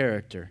defends his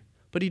character,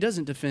 but he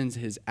doesn't defend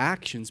his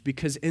actions,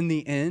 because in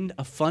the end,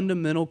 a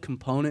fundamental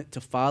component to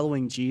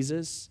following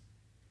Jesus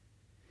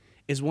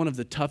is one of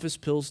the toughest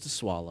pills to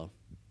swallow.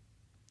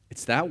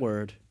 It's that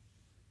word,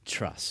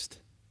 trust.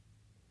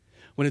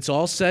 When it's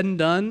all said and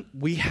done,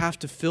 we have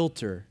to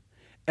filter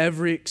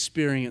every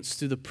experience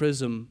through the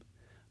prism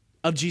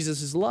of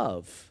Jesus'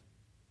 love.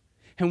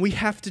 And we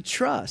have to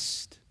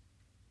trust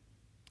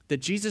that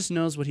Jesus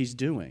knows what he's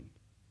doing.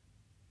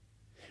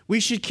 We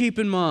should keep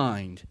in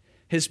mind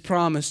his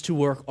promise to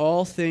work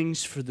all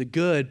things for the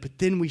good, but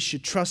then we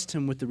should trust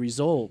him with the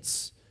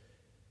results.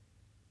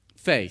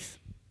 Faith.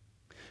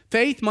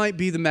 Faith might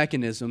be the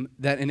mechanism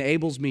that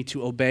enables me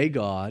to obey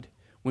God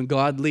when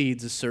God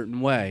leads a certain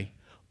way,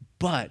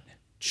 but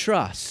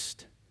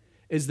trust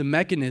is the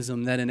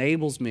mechanism that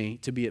enables me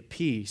to be at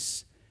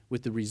peace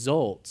with the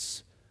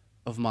results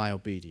of my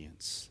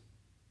obedience.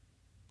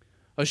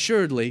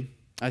 Assuredly,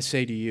 I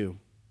say to you,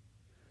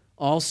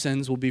 all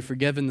sins will be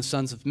forgiven the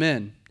sons of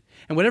men,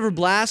 and whatever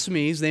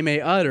blasphemies they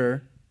may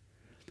utter,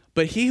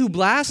 But he who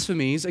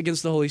blasphemes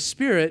against the Holy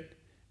Spirit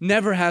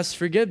never has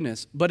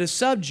forgiveness, but is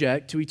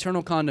subject to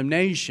eternal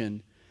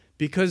condemnation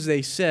because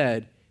they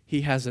said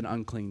he has an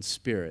unclean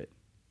spirit.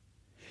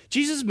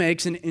 Jesus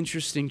makes an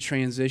interesting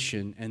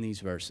transition in these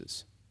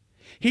verses.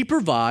 He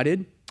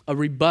provided a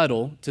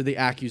rebuttal to the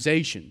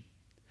accusation,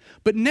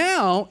 but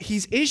now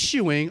he's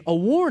issuing a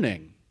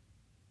warning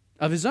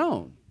of his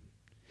own.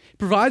 He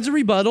provides a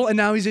rebuttal, and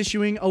now he's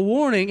issuing a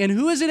warning. And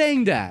who is it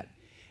aimed at?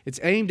 It's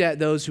aimed at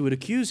those who would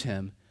accuse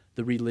him,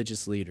 the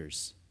religious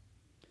leaders.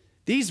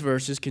 These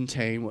verses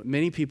contain what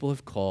many people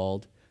have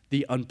called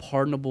the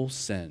unpardonable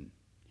sin.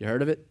 You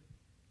heard of it?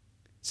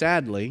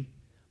 Sadly,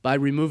 by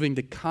removing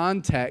the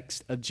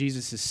context of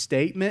Jesus'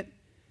 statement,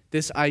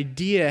 this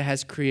idea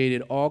has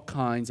created all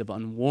kinds of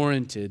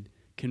unwarranted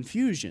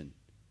confusion.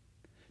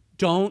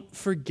 Don't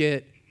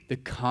forget the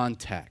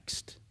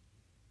context.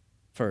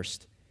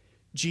 First,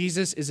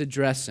 Jesus is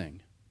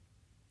addressing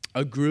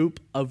a group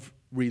of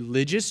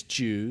religious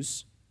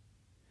Jews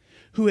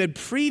who had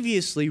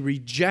previously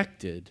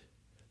rejected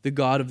the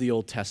God of the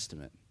Old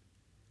Testament.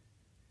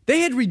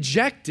 They had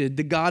rejected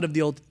the God of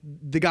the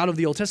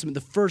Old Testament,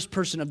 the first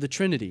person of the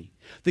Trinity.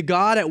 The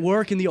God at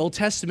work in the Old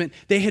Testament,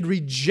 they had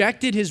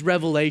rejected his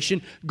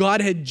revelation.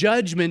 God had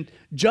judged them.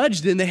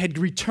 They had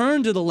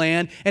returned to the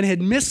land and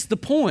had missed the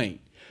point.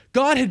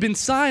 God had been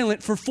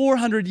silent for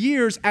 400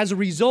 years as a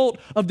result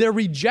of their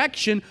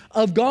rejection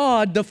of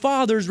God the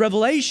Father's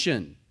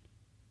revelation.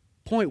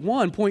 Point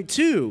one. Point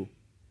two.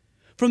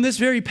 From this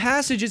very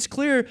passage, it's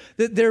clear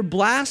that their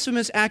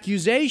blasphemous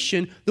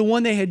accusation, the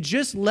one they had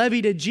just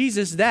levied at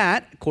Jesus,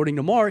 that, according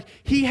to Mark,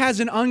 he has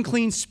an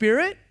unclean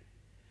spirit,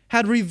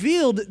 had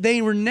revealed that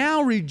they were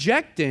now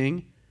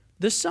rejecting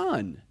the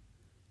Son,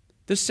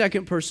 the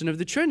second person of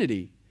the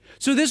Trinity.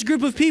 So this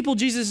group of people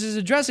Jesus is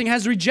addressing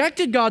has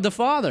rejected God the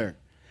Father.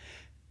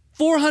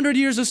 400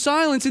 years of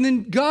silence, and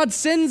then God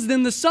sends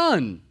them the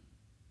Son,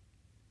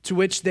 to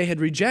which they had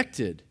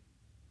rejected.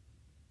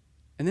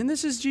 And then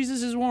this is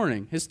Jesus'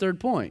 warning, his third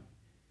point.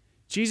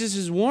 Jesus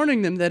is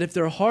warning them that if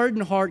their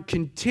hardened heart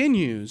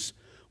continues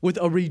with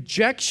a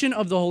rejection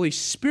of the Holy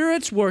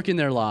Spirit's work in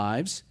their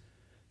lives,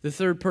 the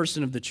third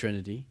person of the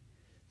Trinity,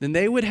 then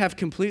they would have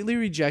completely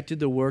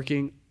rejected the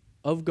working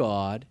of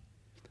God,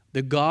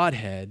 the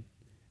Godhead,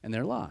 in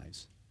their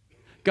lives.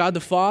 God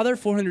the Father,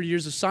 400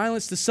 years of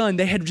silence, the Son,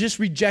 they had just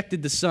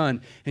rejected the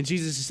Son. And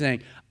Jesus is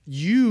saying,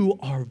 you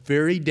are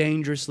very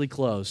dangerously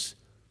close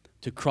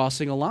to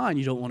crossing a line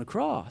you don't want to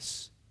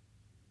cross.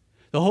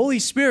 The Holy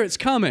Spirit's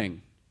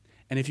coming.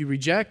 And if you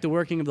reject the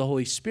working of the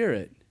Holy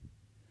Spirit,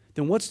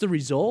 then what's the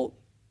result?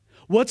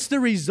 What's the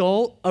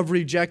result of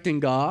rejecting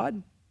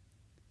God?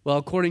 Well,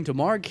 according to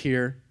Mark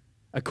here,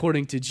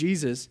 according to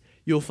Jesus,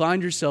 you'll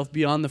find yourself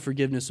beyond the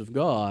forgiveness of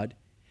God,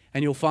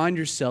 and you'll find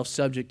yourself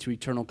subject to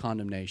eternal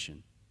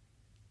condemnation.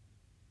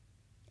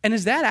 And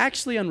is that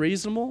actually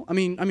unreasonable? I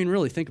mean,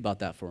 really think about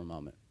that for a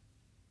moment.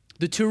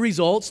 The two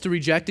results to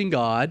rejecting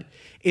God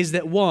is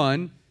that,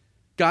 one,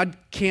 God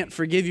can't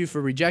forgive you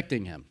for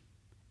rejecting him.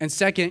 And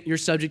second, you're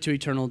subject to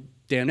eternal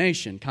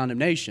damnation,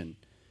 condemnation,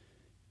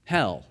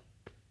 hell.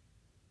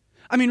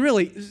 I mean,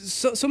 really,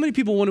 so many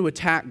people want to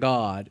attack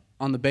God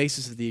on the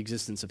basis of the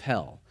existence of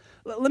hell.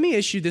 Let me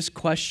ask you this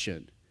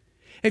question.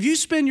 If you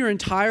spend your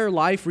entire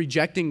life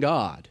rejecting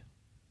God,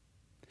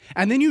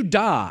 and then you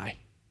die,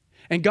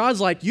 and God's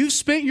like, you've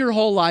spent your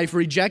whole life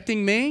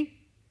rejecting me,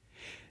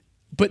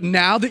 but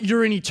now that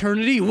you're in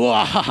eternity,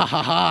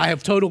 I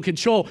have total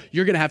control.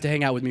 You're going to have to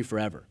hang out with me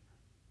forever.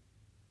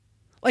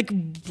 Like,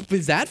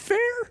 is that fair?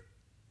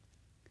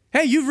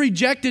 Hey, you've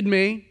rejected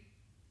me,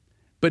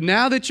 but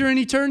now that you're in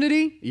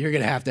eternity, you're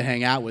going to have to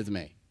hang out with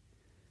me.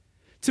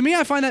 To me,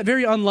 I find that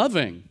very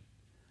unloving.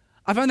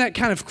 I find that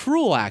kind of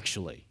cruel,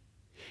 actually.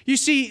 You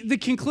see, the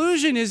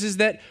conclusion is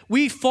that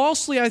we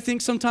falsely, I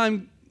think,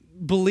 sometimes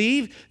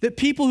believe that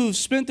people who've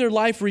spent their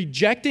life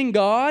rejecting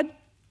God,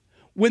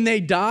 when they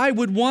die,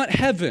 would want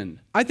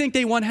heaven. I think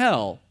they want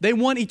hell. They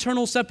want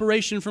eternal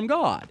separation from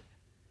God.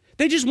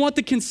 They just want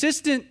the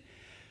consistent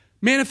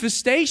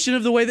manifestation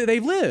of the way that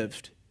they've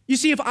lived. You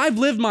see, if I've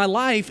lived my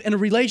life in a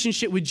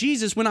relationship with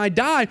Jesus, when I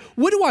die,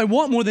 what do I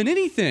want more than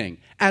anything?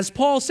 As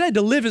Paul said,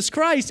 to live is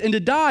Christ, and to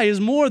die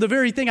is more the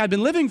very thing I've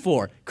been living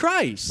for,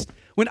 Christ.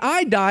 When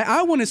I die,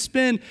 I want to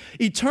spend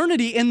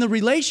eternity in the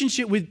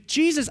relationship with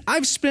Jesus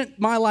I've spent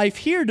my life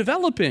here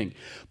developing.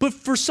 But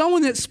for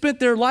someone that spent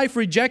their life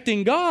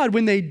rejecting God,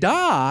 when they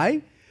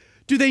die,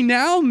 do they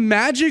now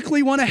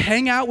magically want to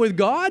hang out with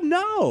God?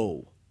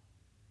 No.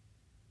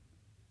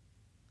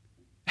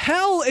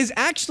 Hell is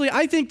actually,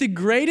 I think, the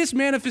greatest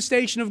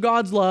manifestation of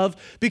God's love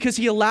because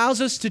he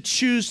allows us to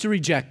choose to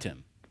reject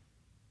him.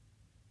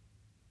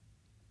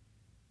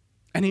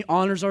 And he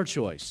honors our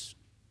choice,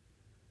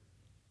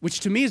 which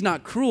to me is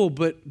not cruel,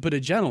 but a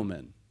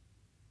gentleman.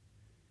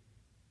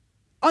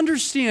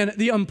 Understand,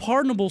 the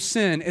unpardonable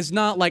sin is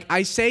not like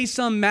I say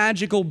some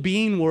magical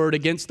bean word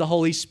against the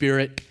Holy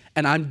Spirit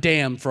and I'm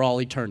damned for all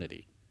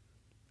eternity.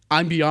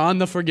 I'm beyond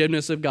the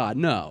forgiveness of God.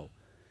 No.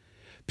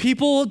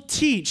 People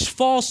teach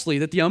falsely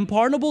that the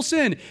unpardonable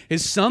sin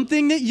is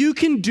something that you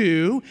can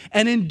do,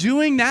 and in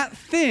doing that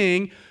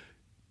thing,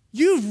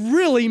 you've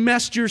really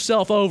messed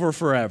yourself over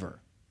forever.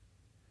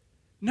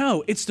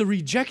 No, it's the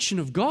rejection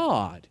of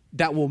God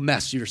that will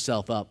mess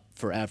yourself up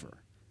forever.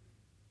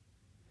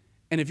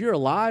 And if you're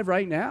alive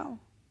right now,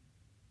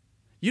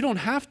 you don't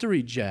have to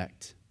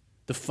reject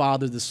the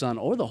Father, the Son,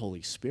 or the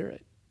Holy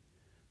Spirit.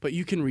 But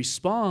you can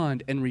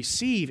respond and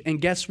receive,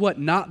 and guess what?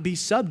 Not be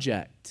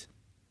subject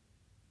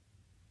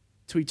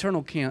to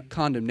eternal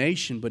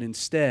condemnation, but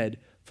instead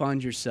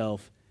find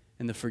yourself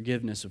in the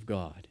forgiveness of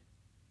God.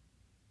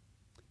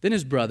 Then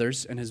his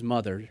brothers and his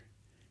mother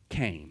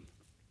came,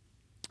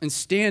 and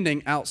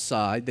standing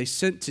outside, they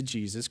sent to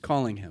Jesus,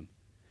 calling him.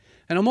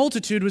 And a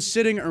multitude was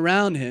sitting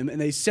around him,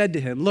 and they said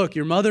to him, "Look,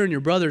 your mother and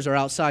your brothers are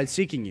outside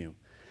seeking you."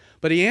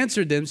 But he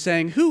answered them,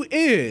 saying, "Who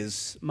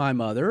is my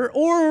mother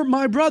or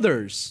my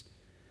brothers?"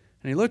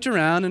 And he looked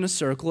around in a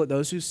circle at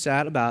those who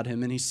sat about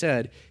him, and he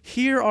said,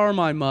 "Here are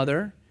my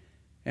mother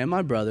and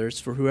my brothers,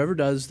 for whoever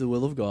does the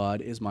will of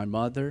God is my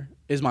brother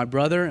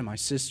and my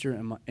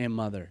sister and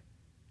mother."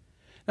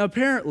 Now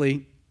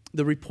apparently,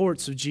 the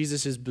reports of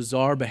Jesus'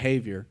 bizarre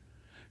behavior,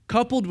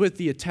 coupled with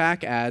the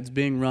attack ads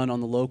being run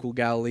on the local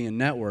Galilean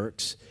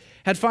networks,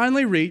 had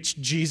finally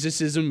reached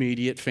Jesus'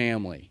 immediate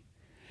family.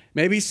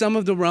 Maybe some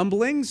of the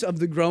rumblings of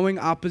the growing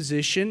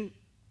opposition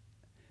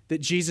that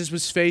Jesus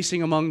was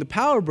facing among the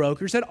power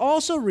brokers had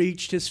also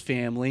reached his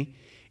family.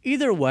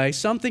 Either way,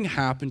 something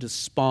happened to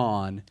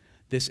spawn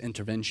this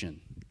intervention,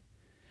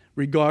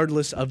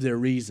 regardless of their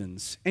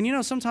reasons.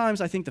 And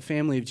sometimes I think the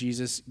family of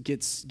Jesus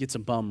gets a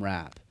bum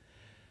rap.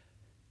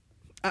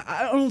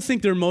 I don't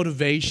think their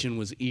motivation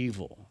was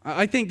evil.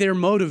 I think their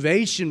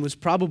motivation was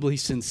probably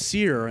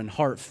sincere and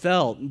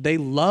heartfelt. They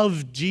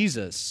loved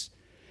Jesus.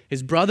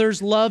 His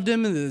brothers loved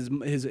him,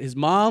 and his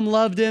mom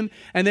loved him,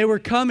 and they were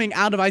coming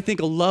out of, I think,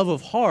 a love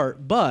of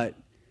heart, but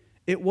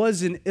it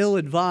was an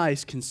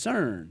ill-advised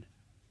concern.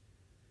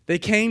 They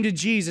came to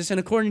Jesus, and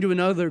according to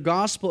another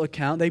gospel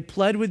account, they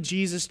pled with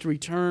Jesus to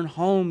return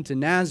home to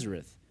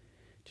Nazareth,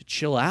 to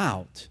chill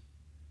out.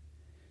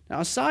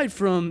 Now, aside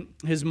from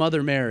his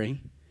mother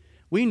Mary,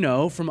 we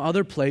know from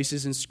other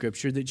places in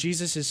Scripture that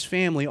Jesus'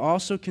 family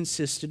also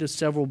consisted of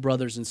several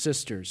brothers and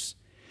sisters.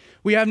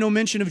 We have no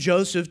mention of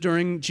Joseph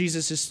during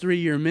Jesus'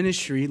 3-year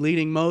ministry,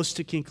 leading most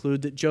to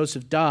conclude that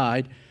Joseph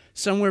died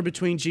somewhere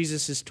between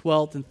Jesus'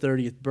 12th and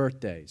 30th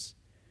birthdays.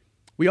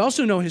 We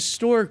also know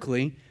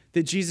historically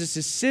that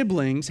Jesus'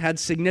 siblings had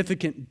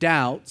significant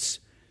doubts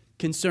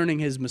concerning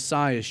his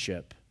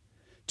messiahship.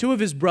 2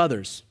 of his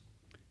brothers,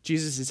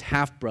 Jesus'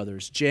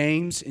 half-brothers,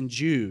 James and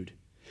Jude,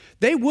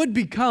 they would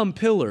become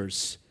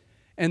pillars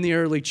in the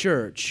early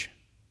church.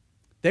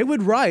 They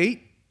would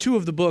write 2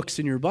 of the books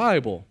in your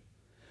Bible,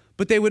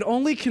 but they would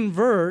only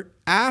convert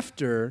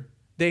after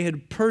they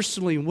had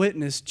personally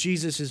witnessed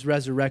Jesus'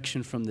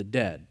 resurrection from the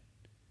dead.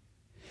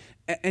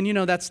 And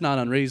that's not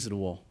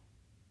unreasonable.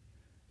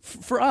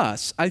 For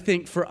us, I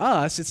think for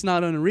us, it's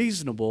not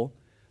unreasonable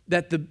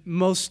that the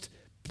most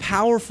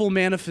powerful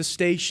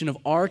manifestation of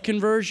our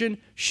conversion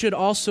should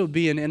also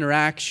be an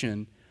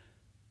interaction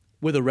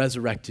with a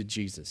resurrected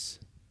Jesus.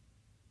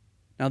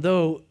 Now,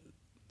 though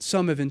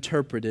some have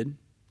interpreted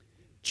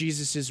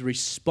Jesus'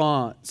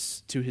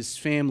 response to his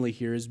family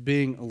here as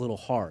being a little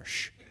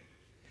harsh.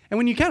 And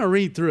when you kind of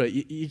read through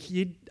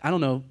it, I don't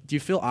know, do you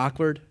feel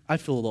awkward? I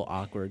feel a little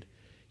awkward.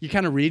 You're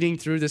kind of reading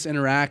through this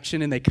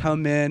interaction, and they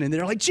come in, and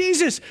they're like,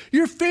 "Jesus,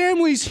 your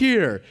family's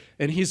here."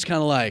 And he's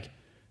kind of like,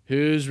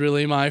 "Who's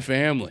really my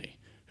family?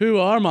 Who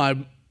are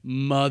my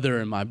mother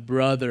and my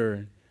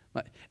brother?"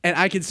 And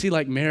I could see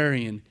like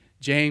Mary and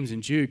James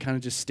and Jude kind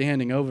of just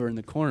standing over in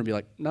the corner and be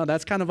like, "No,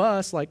 that's kind of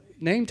us," like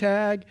name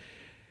tag.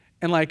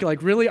 And like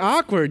really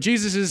awkward.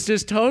 Jesus is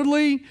just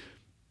totally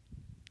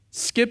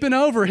skipping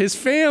over his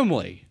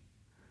family.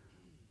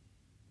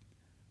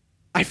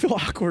 I feel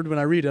awkward when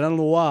I read it. I don't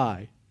know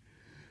why.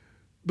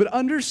 But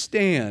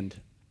understand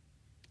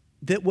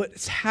that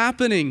what's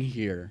happening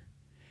here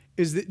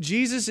is that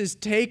Jesus is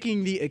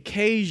taking the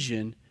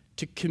occasion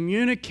to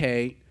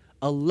communicate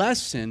a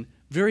lesson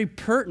very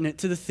pertinent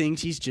to the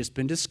things he's just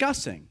been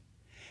discussing.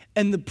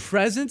 And the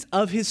presence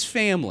of his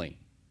family.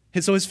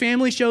 And so his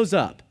family shows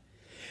up.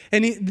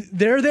 And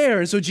they're there.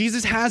 And so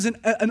Jesus has an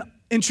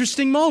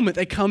interesting moment.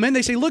 They come in.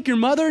 They say, "Look, your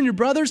mother and your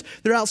brothers,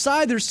 they're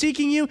outside. They're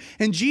seeking you."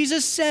 And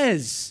Jesus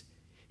says,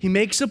 he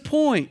makes a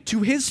point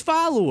to his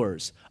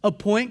followers, a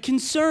point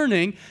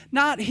concerning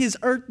not his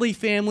earthly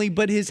family,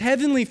 but his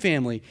heavenly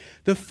family,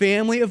 the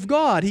family of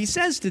God. He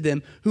says to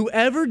them,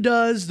 "Whoever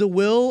does the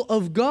will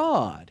of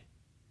God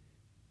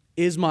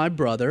is my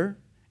brother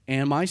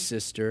and my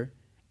sister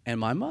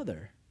and my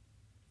mother."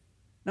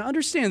 Now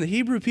understand, the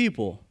Hebrew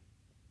people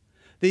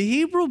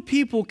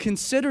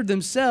considered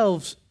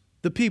themselves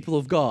the people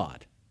of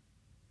God.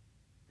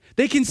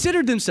 They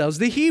considered themselves,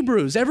 the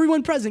Hebrews,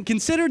 everyone present,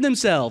 considered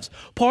themselves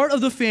part of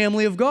the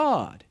family of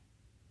God.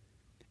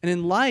 And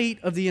in light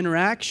of the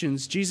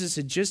interactions Jesus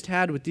had just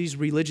had with these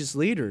religious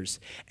leaders,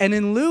 and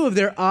in lieu of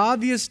their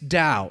obvious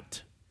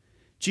doubt,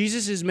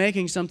 Jesus is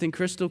making something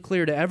crystal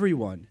clear to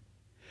everyone,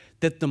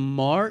 that the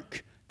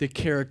mark, the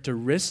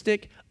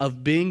characteristic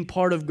of being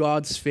part of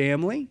God's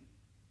family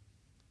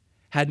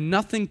had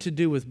nothing to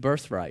do with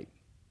birthright.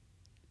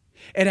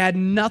 It had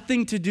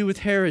nothing to do with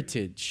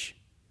heritage.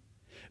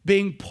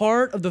 Being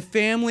part of the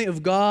family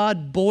of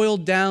God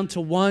boiled down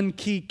to one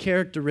key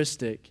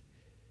characteristic,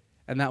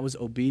 and that was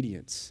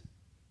obedience.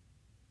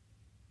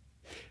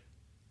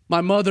 My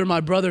mother,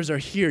 my brothers are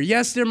here.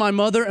 Yes, they're my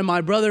mother and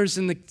my brothers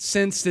in the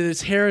sense that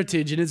it's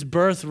heritage and it's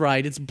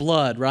birthright, it's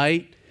blood,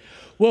 right?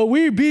 Well,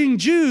 we being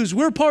Jews,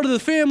 we're part of the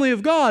family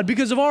of God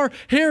because of our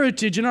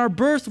heritage and our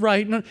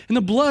birthright and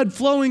the blood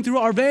flowing through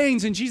our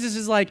veins. And Jesus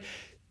is like,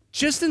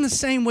 just in the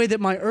same way that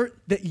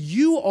that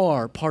you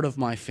are part of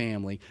my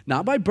family,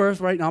 not by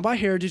birthright, not by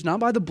heritage, not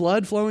by the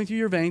blood flowing through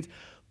your veins,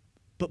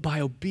 but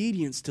by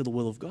obedience to the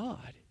will of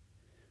God.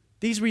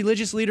 These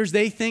religious leaders,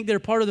 they think they're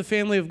part of the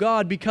family of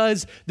God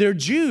because they're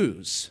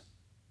Jews.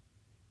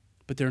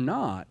 But they're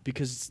not,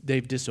 because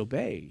they've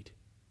disobeyed,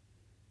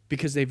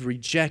 because they've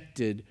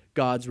rejected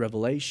God's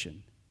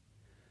revelation.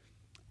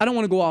 I don't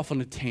want to go off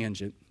on a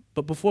tangent,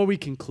 but before we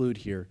conclude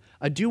here,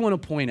 I do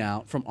want to point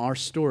out from our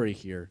story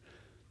here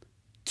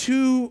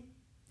two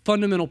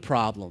fundamental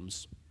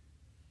problems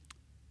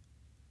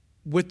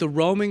with the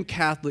Roman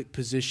Catholic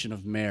position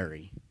of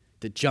Mary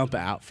that jump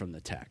out from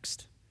the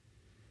text.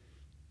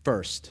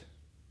 First,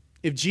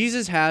 if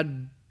Jesus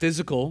had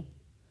physical,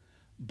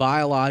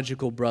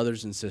 biological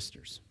brothers and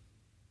sisters,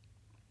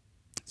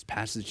 this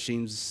passage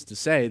seems to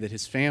say that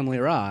his family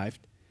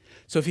arrived.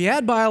 So if he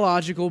had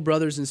biological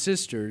brothers and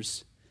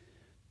sisters,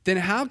 then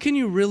how can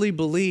you really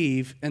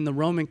believe in the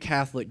Roman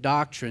Catholic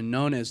doctrine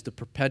known as the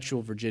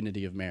perpetual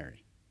virginity of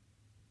Mary?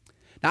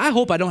 Now, I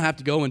hope I don't have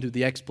to go into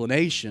the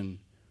explanation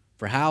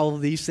for how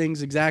these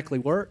things exactly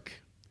work,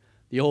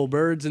 the old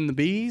birds and the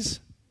bees.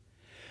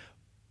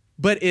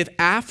 But if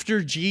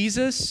after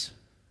Jesus,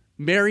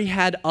 Mary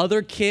had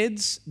other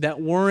kids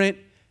that weren't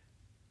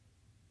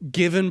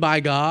given by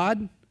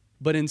God,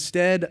 but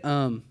instead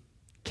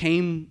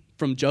came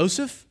from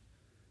Joseph,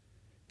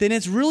 then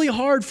it's really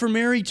hard for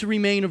Mary to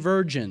remain a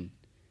virgin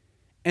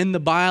in the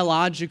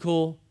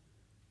biological,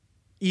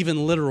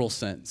 even literal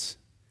sense.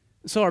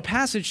 So our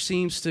passage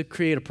seems to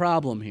create a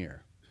problem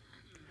here.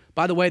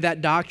 By the way,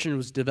 that doctrine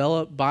was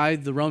developed by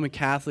the Roman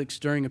Catholics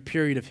during a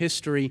period of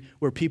history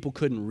where people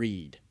couldn't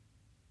read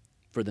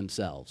for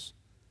themselves.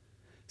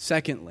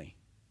 Secondly,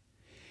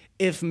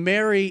 if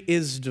Mary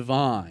is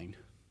divine,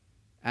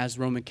 as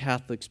Roman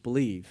Catholics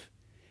believe,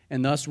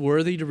 and thus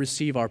worthy to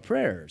receive our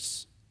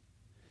prayers,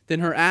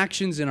 then her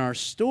actions in our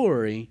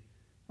story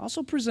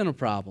also present a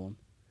problem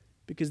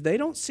because they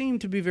don't seem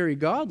to be very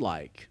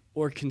godlike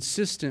or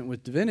consistent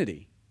with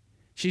divinity.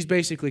 She's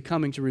basically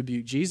coming to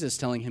rebuke Jesus,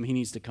 telling him he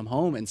needs to come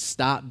home and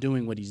stop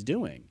doing what he's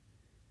doing.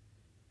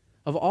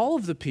 Of all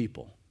of the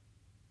people,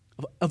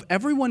 of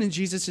everyone in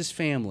Jesus'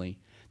 family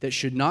that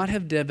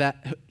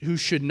who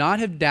should not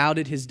have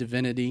doubted his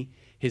divinity,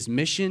 his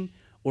mission,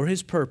 or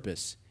his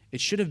purpose,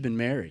 it should have been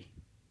Mary.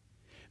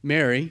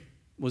 Mary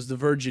was the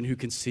virgin who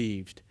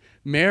conceived.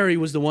 Mary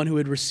was the one who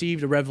had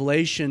received a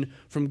revelation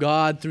from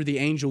God through the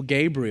angel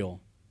Gabriel.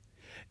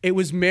 It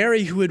was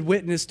Mary who had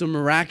witnessed the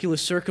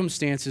miraculous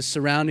circumstances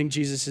surrounding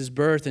Jesus'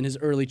 birth and his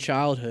early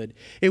childhood.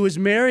 It was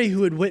Mary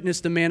who had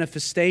witnessed the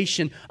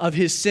manifestation of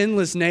his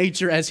sinless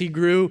nature as he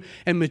grew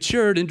and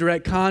matured in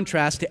direct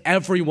contrast to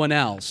everyone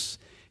else,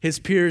 his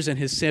peers and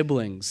his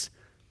siblings.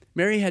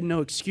 Mary had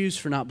no excuse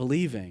for not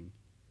believing,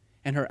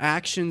 and her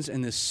actions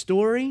in this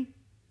story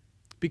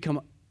become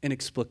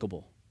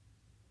inexplicable.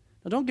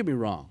 Now, don't get me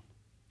wrong.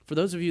 For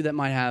those of you that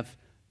might have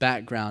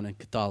background in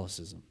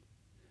Catholicism,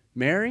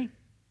 Mary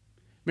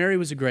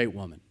was a great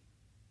woman.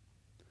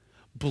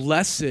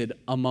 Blessed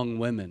among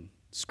women,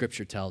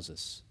 Scripture tells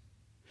us.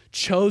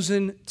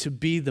 Chosen to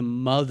be the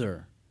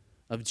mother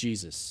of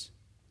Jesus.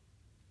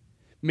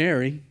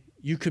 Mary,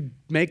 you could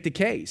make the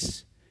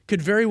case,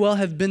 could very well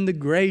have been the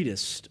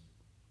greatest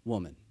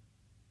woman.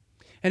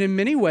 And in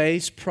many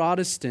ways,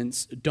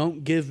 Protestants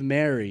don't give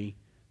Mary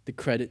the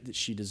credit that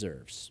she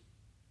deserves.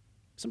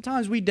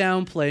 Sometimes we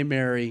downplay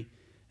Mary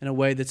in a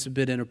way that's a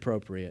bit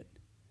inappropriate.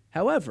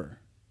 However,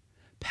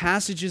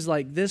 passages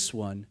like this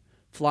one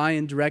fly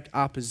in direct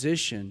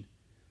opposition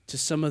to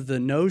some of the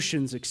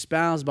notions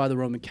espoused by the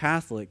Roman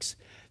Catholics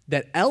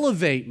that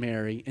elevate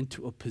Mary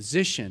into a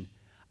position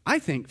I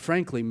think,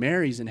 frankly,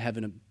 Mary's in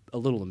heaven a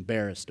little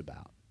embarrassed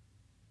about.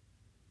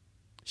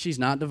 She's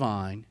not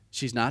divine.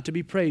 She's not to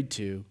be prayed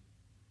to.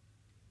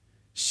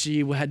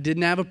 She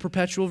didn't have a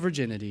perpetual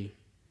virginity.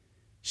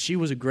 She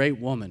was a great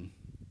woman.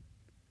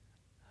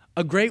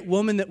 A great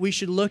woman that we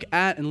should look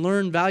at and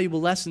learn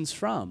valuable lessons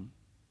from.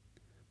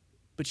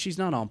 But she's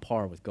not on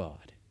par with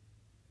God.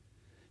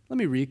 Let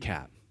me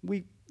recap.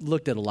 We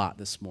looked at a lot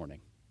this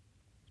morning.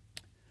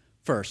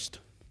 First,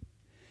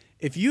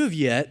 if you have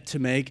yet to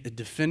make a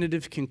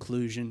definitive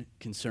conclusion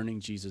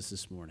concerning Jesus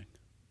this morning,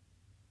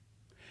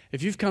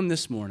 if you've come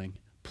this morning,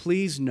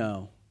 please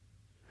know,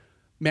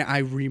 may I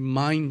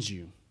remind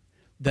you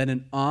that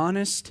an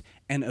honest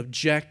and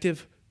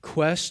objective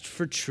quest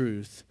for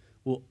truth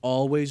will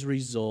always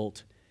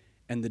result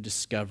in the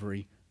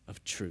discovery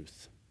of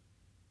truth.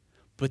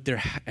 But it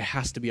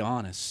has to be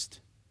honest,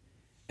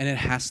 and it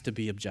has to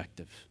be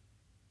objective.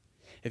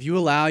 If you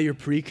allow your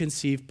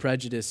preconceived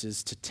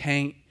prejudices to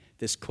taint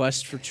this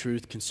quest for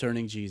truth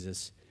concerning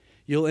Jesus,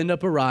 you'll end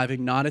up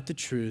arriving not at the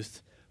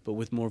truth, but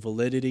with more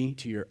validity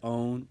to your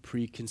own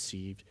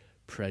preconceived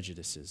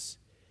prejudices.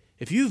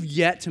 If you've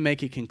yet to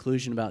make a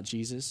conclusion about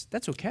Jesus,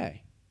 that's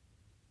okay.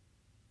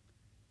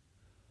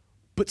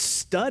 But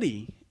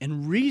study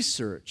and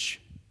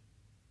research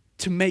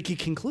to make a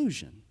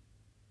conclusion.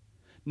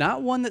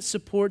 Not one that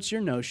supports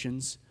your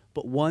notions,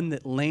 but one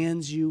that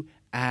lands you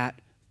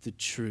at the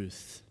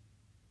truth.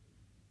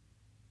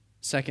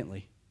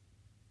 Secondly,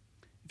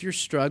 if you're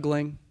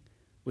struggling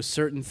with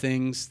certain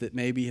things that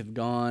maybe have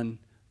gone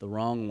the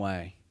wrong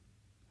way,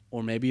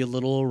 or maybe a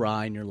little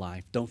awry in your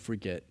life, don't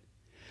forget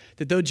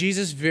that though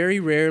Jesus very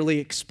rarely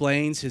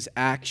explains his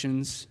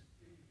actions,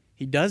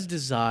 he does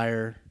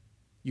desire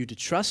you to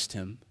trust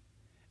him,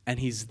 and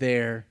he's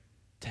there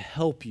to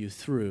help you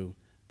through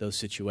those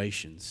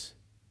situations.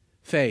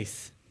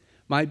 Faith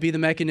might be the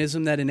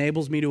mechanism that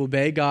enables me to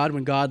obey God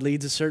when God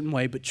leads a certain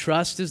way, but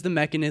trust is the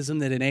mechanism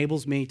that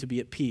enables me to be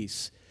at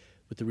peace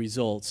with the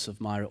results of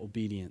my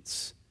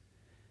obedience.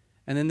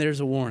 And then there's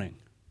a warning.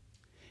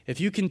 If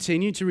you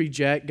continue to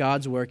reject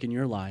God's work in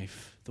your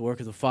life, the work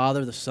of the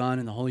Father, the Son,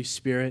 and the Holy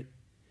Spirit,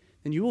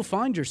 then you will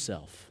find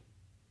yourself,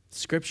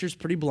 Scripture's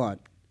pretty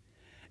blunt,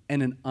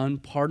 in an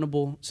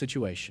unpardonable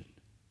situation.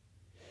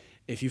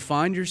 If you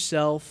find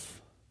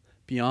yourself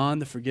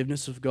beyond the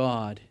forgiveness of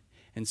God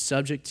and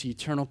subject to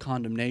eternal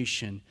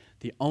condemnation,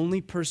 the only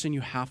person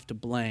you have to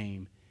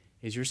blame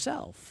is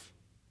yourself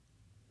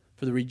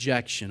for the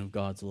rejection of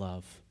God's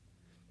love.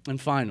 And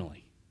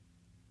finally,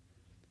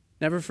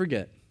 never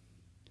forget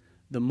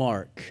the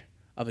mark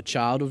of a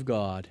child of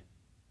God.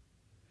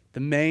 The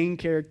main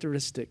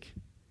characteristic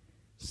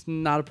is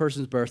not a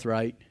person's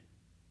birthright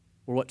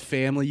or what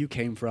family you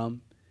came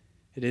from.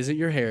 It isn't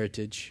your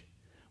heritage,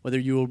 whether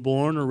you were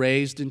born or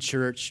raised in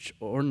church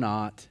or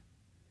not.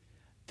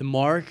 The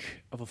mark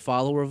of a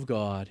follower of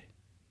God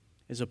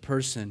is a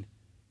person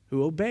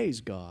who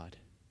obeys God,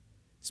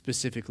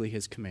 specifically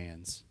his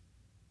commands.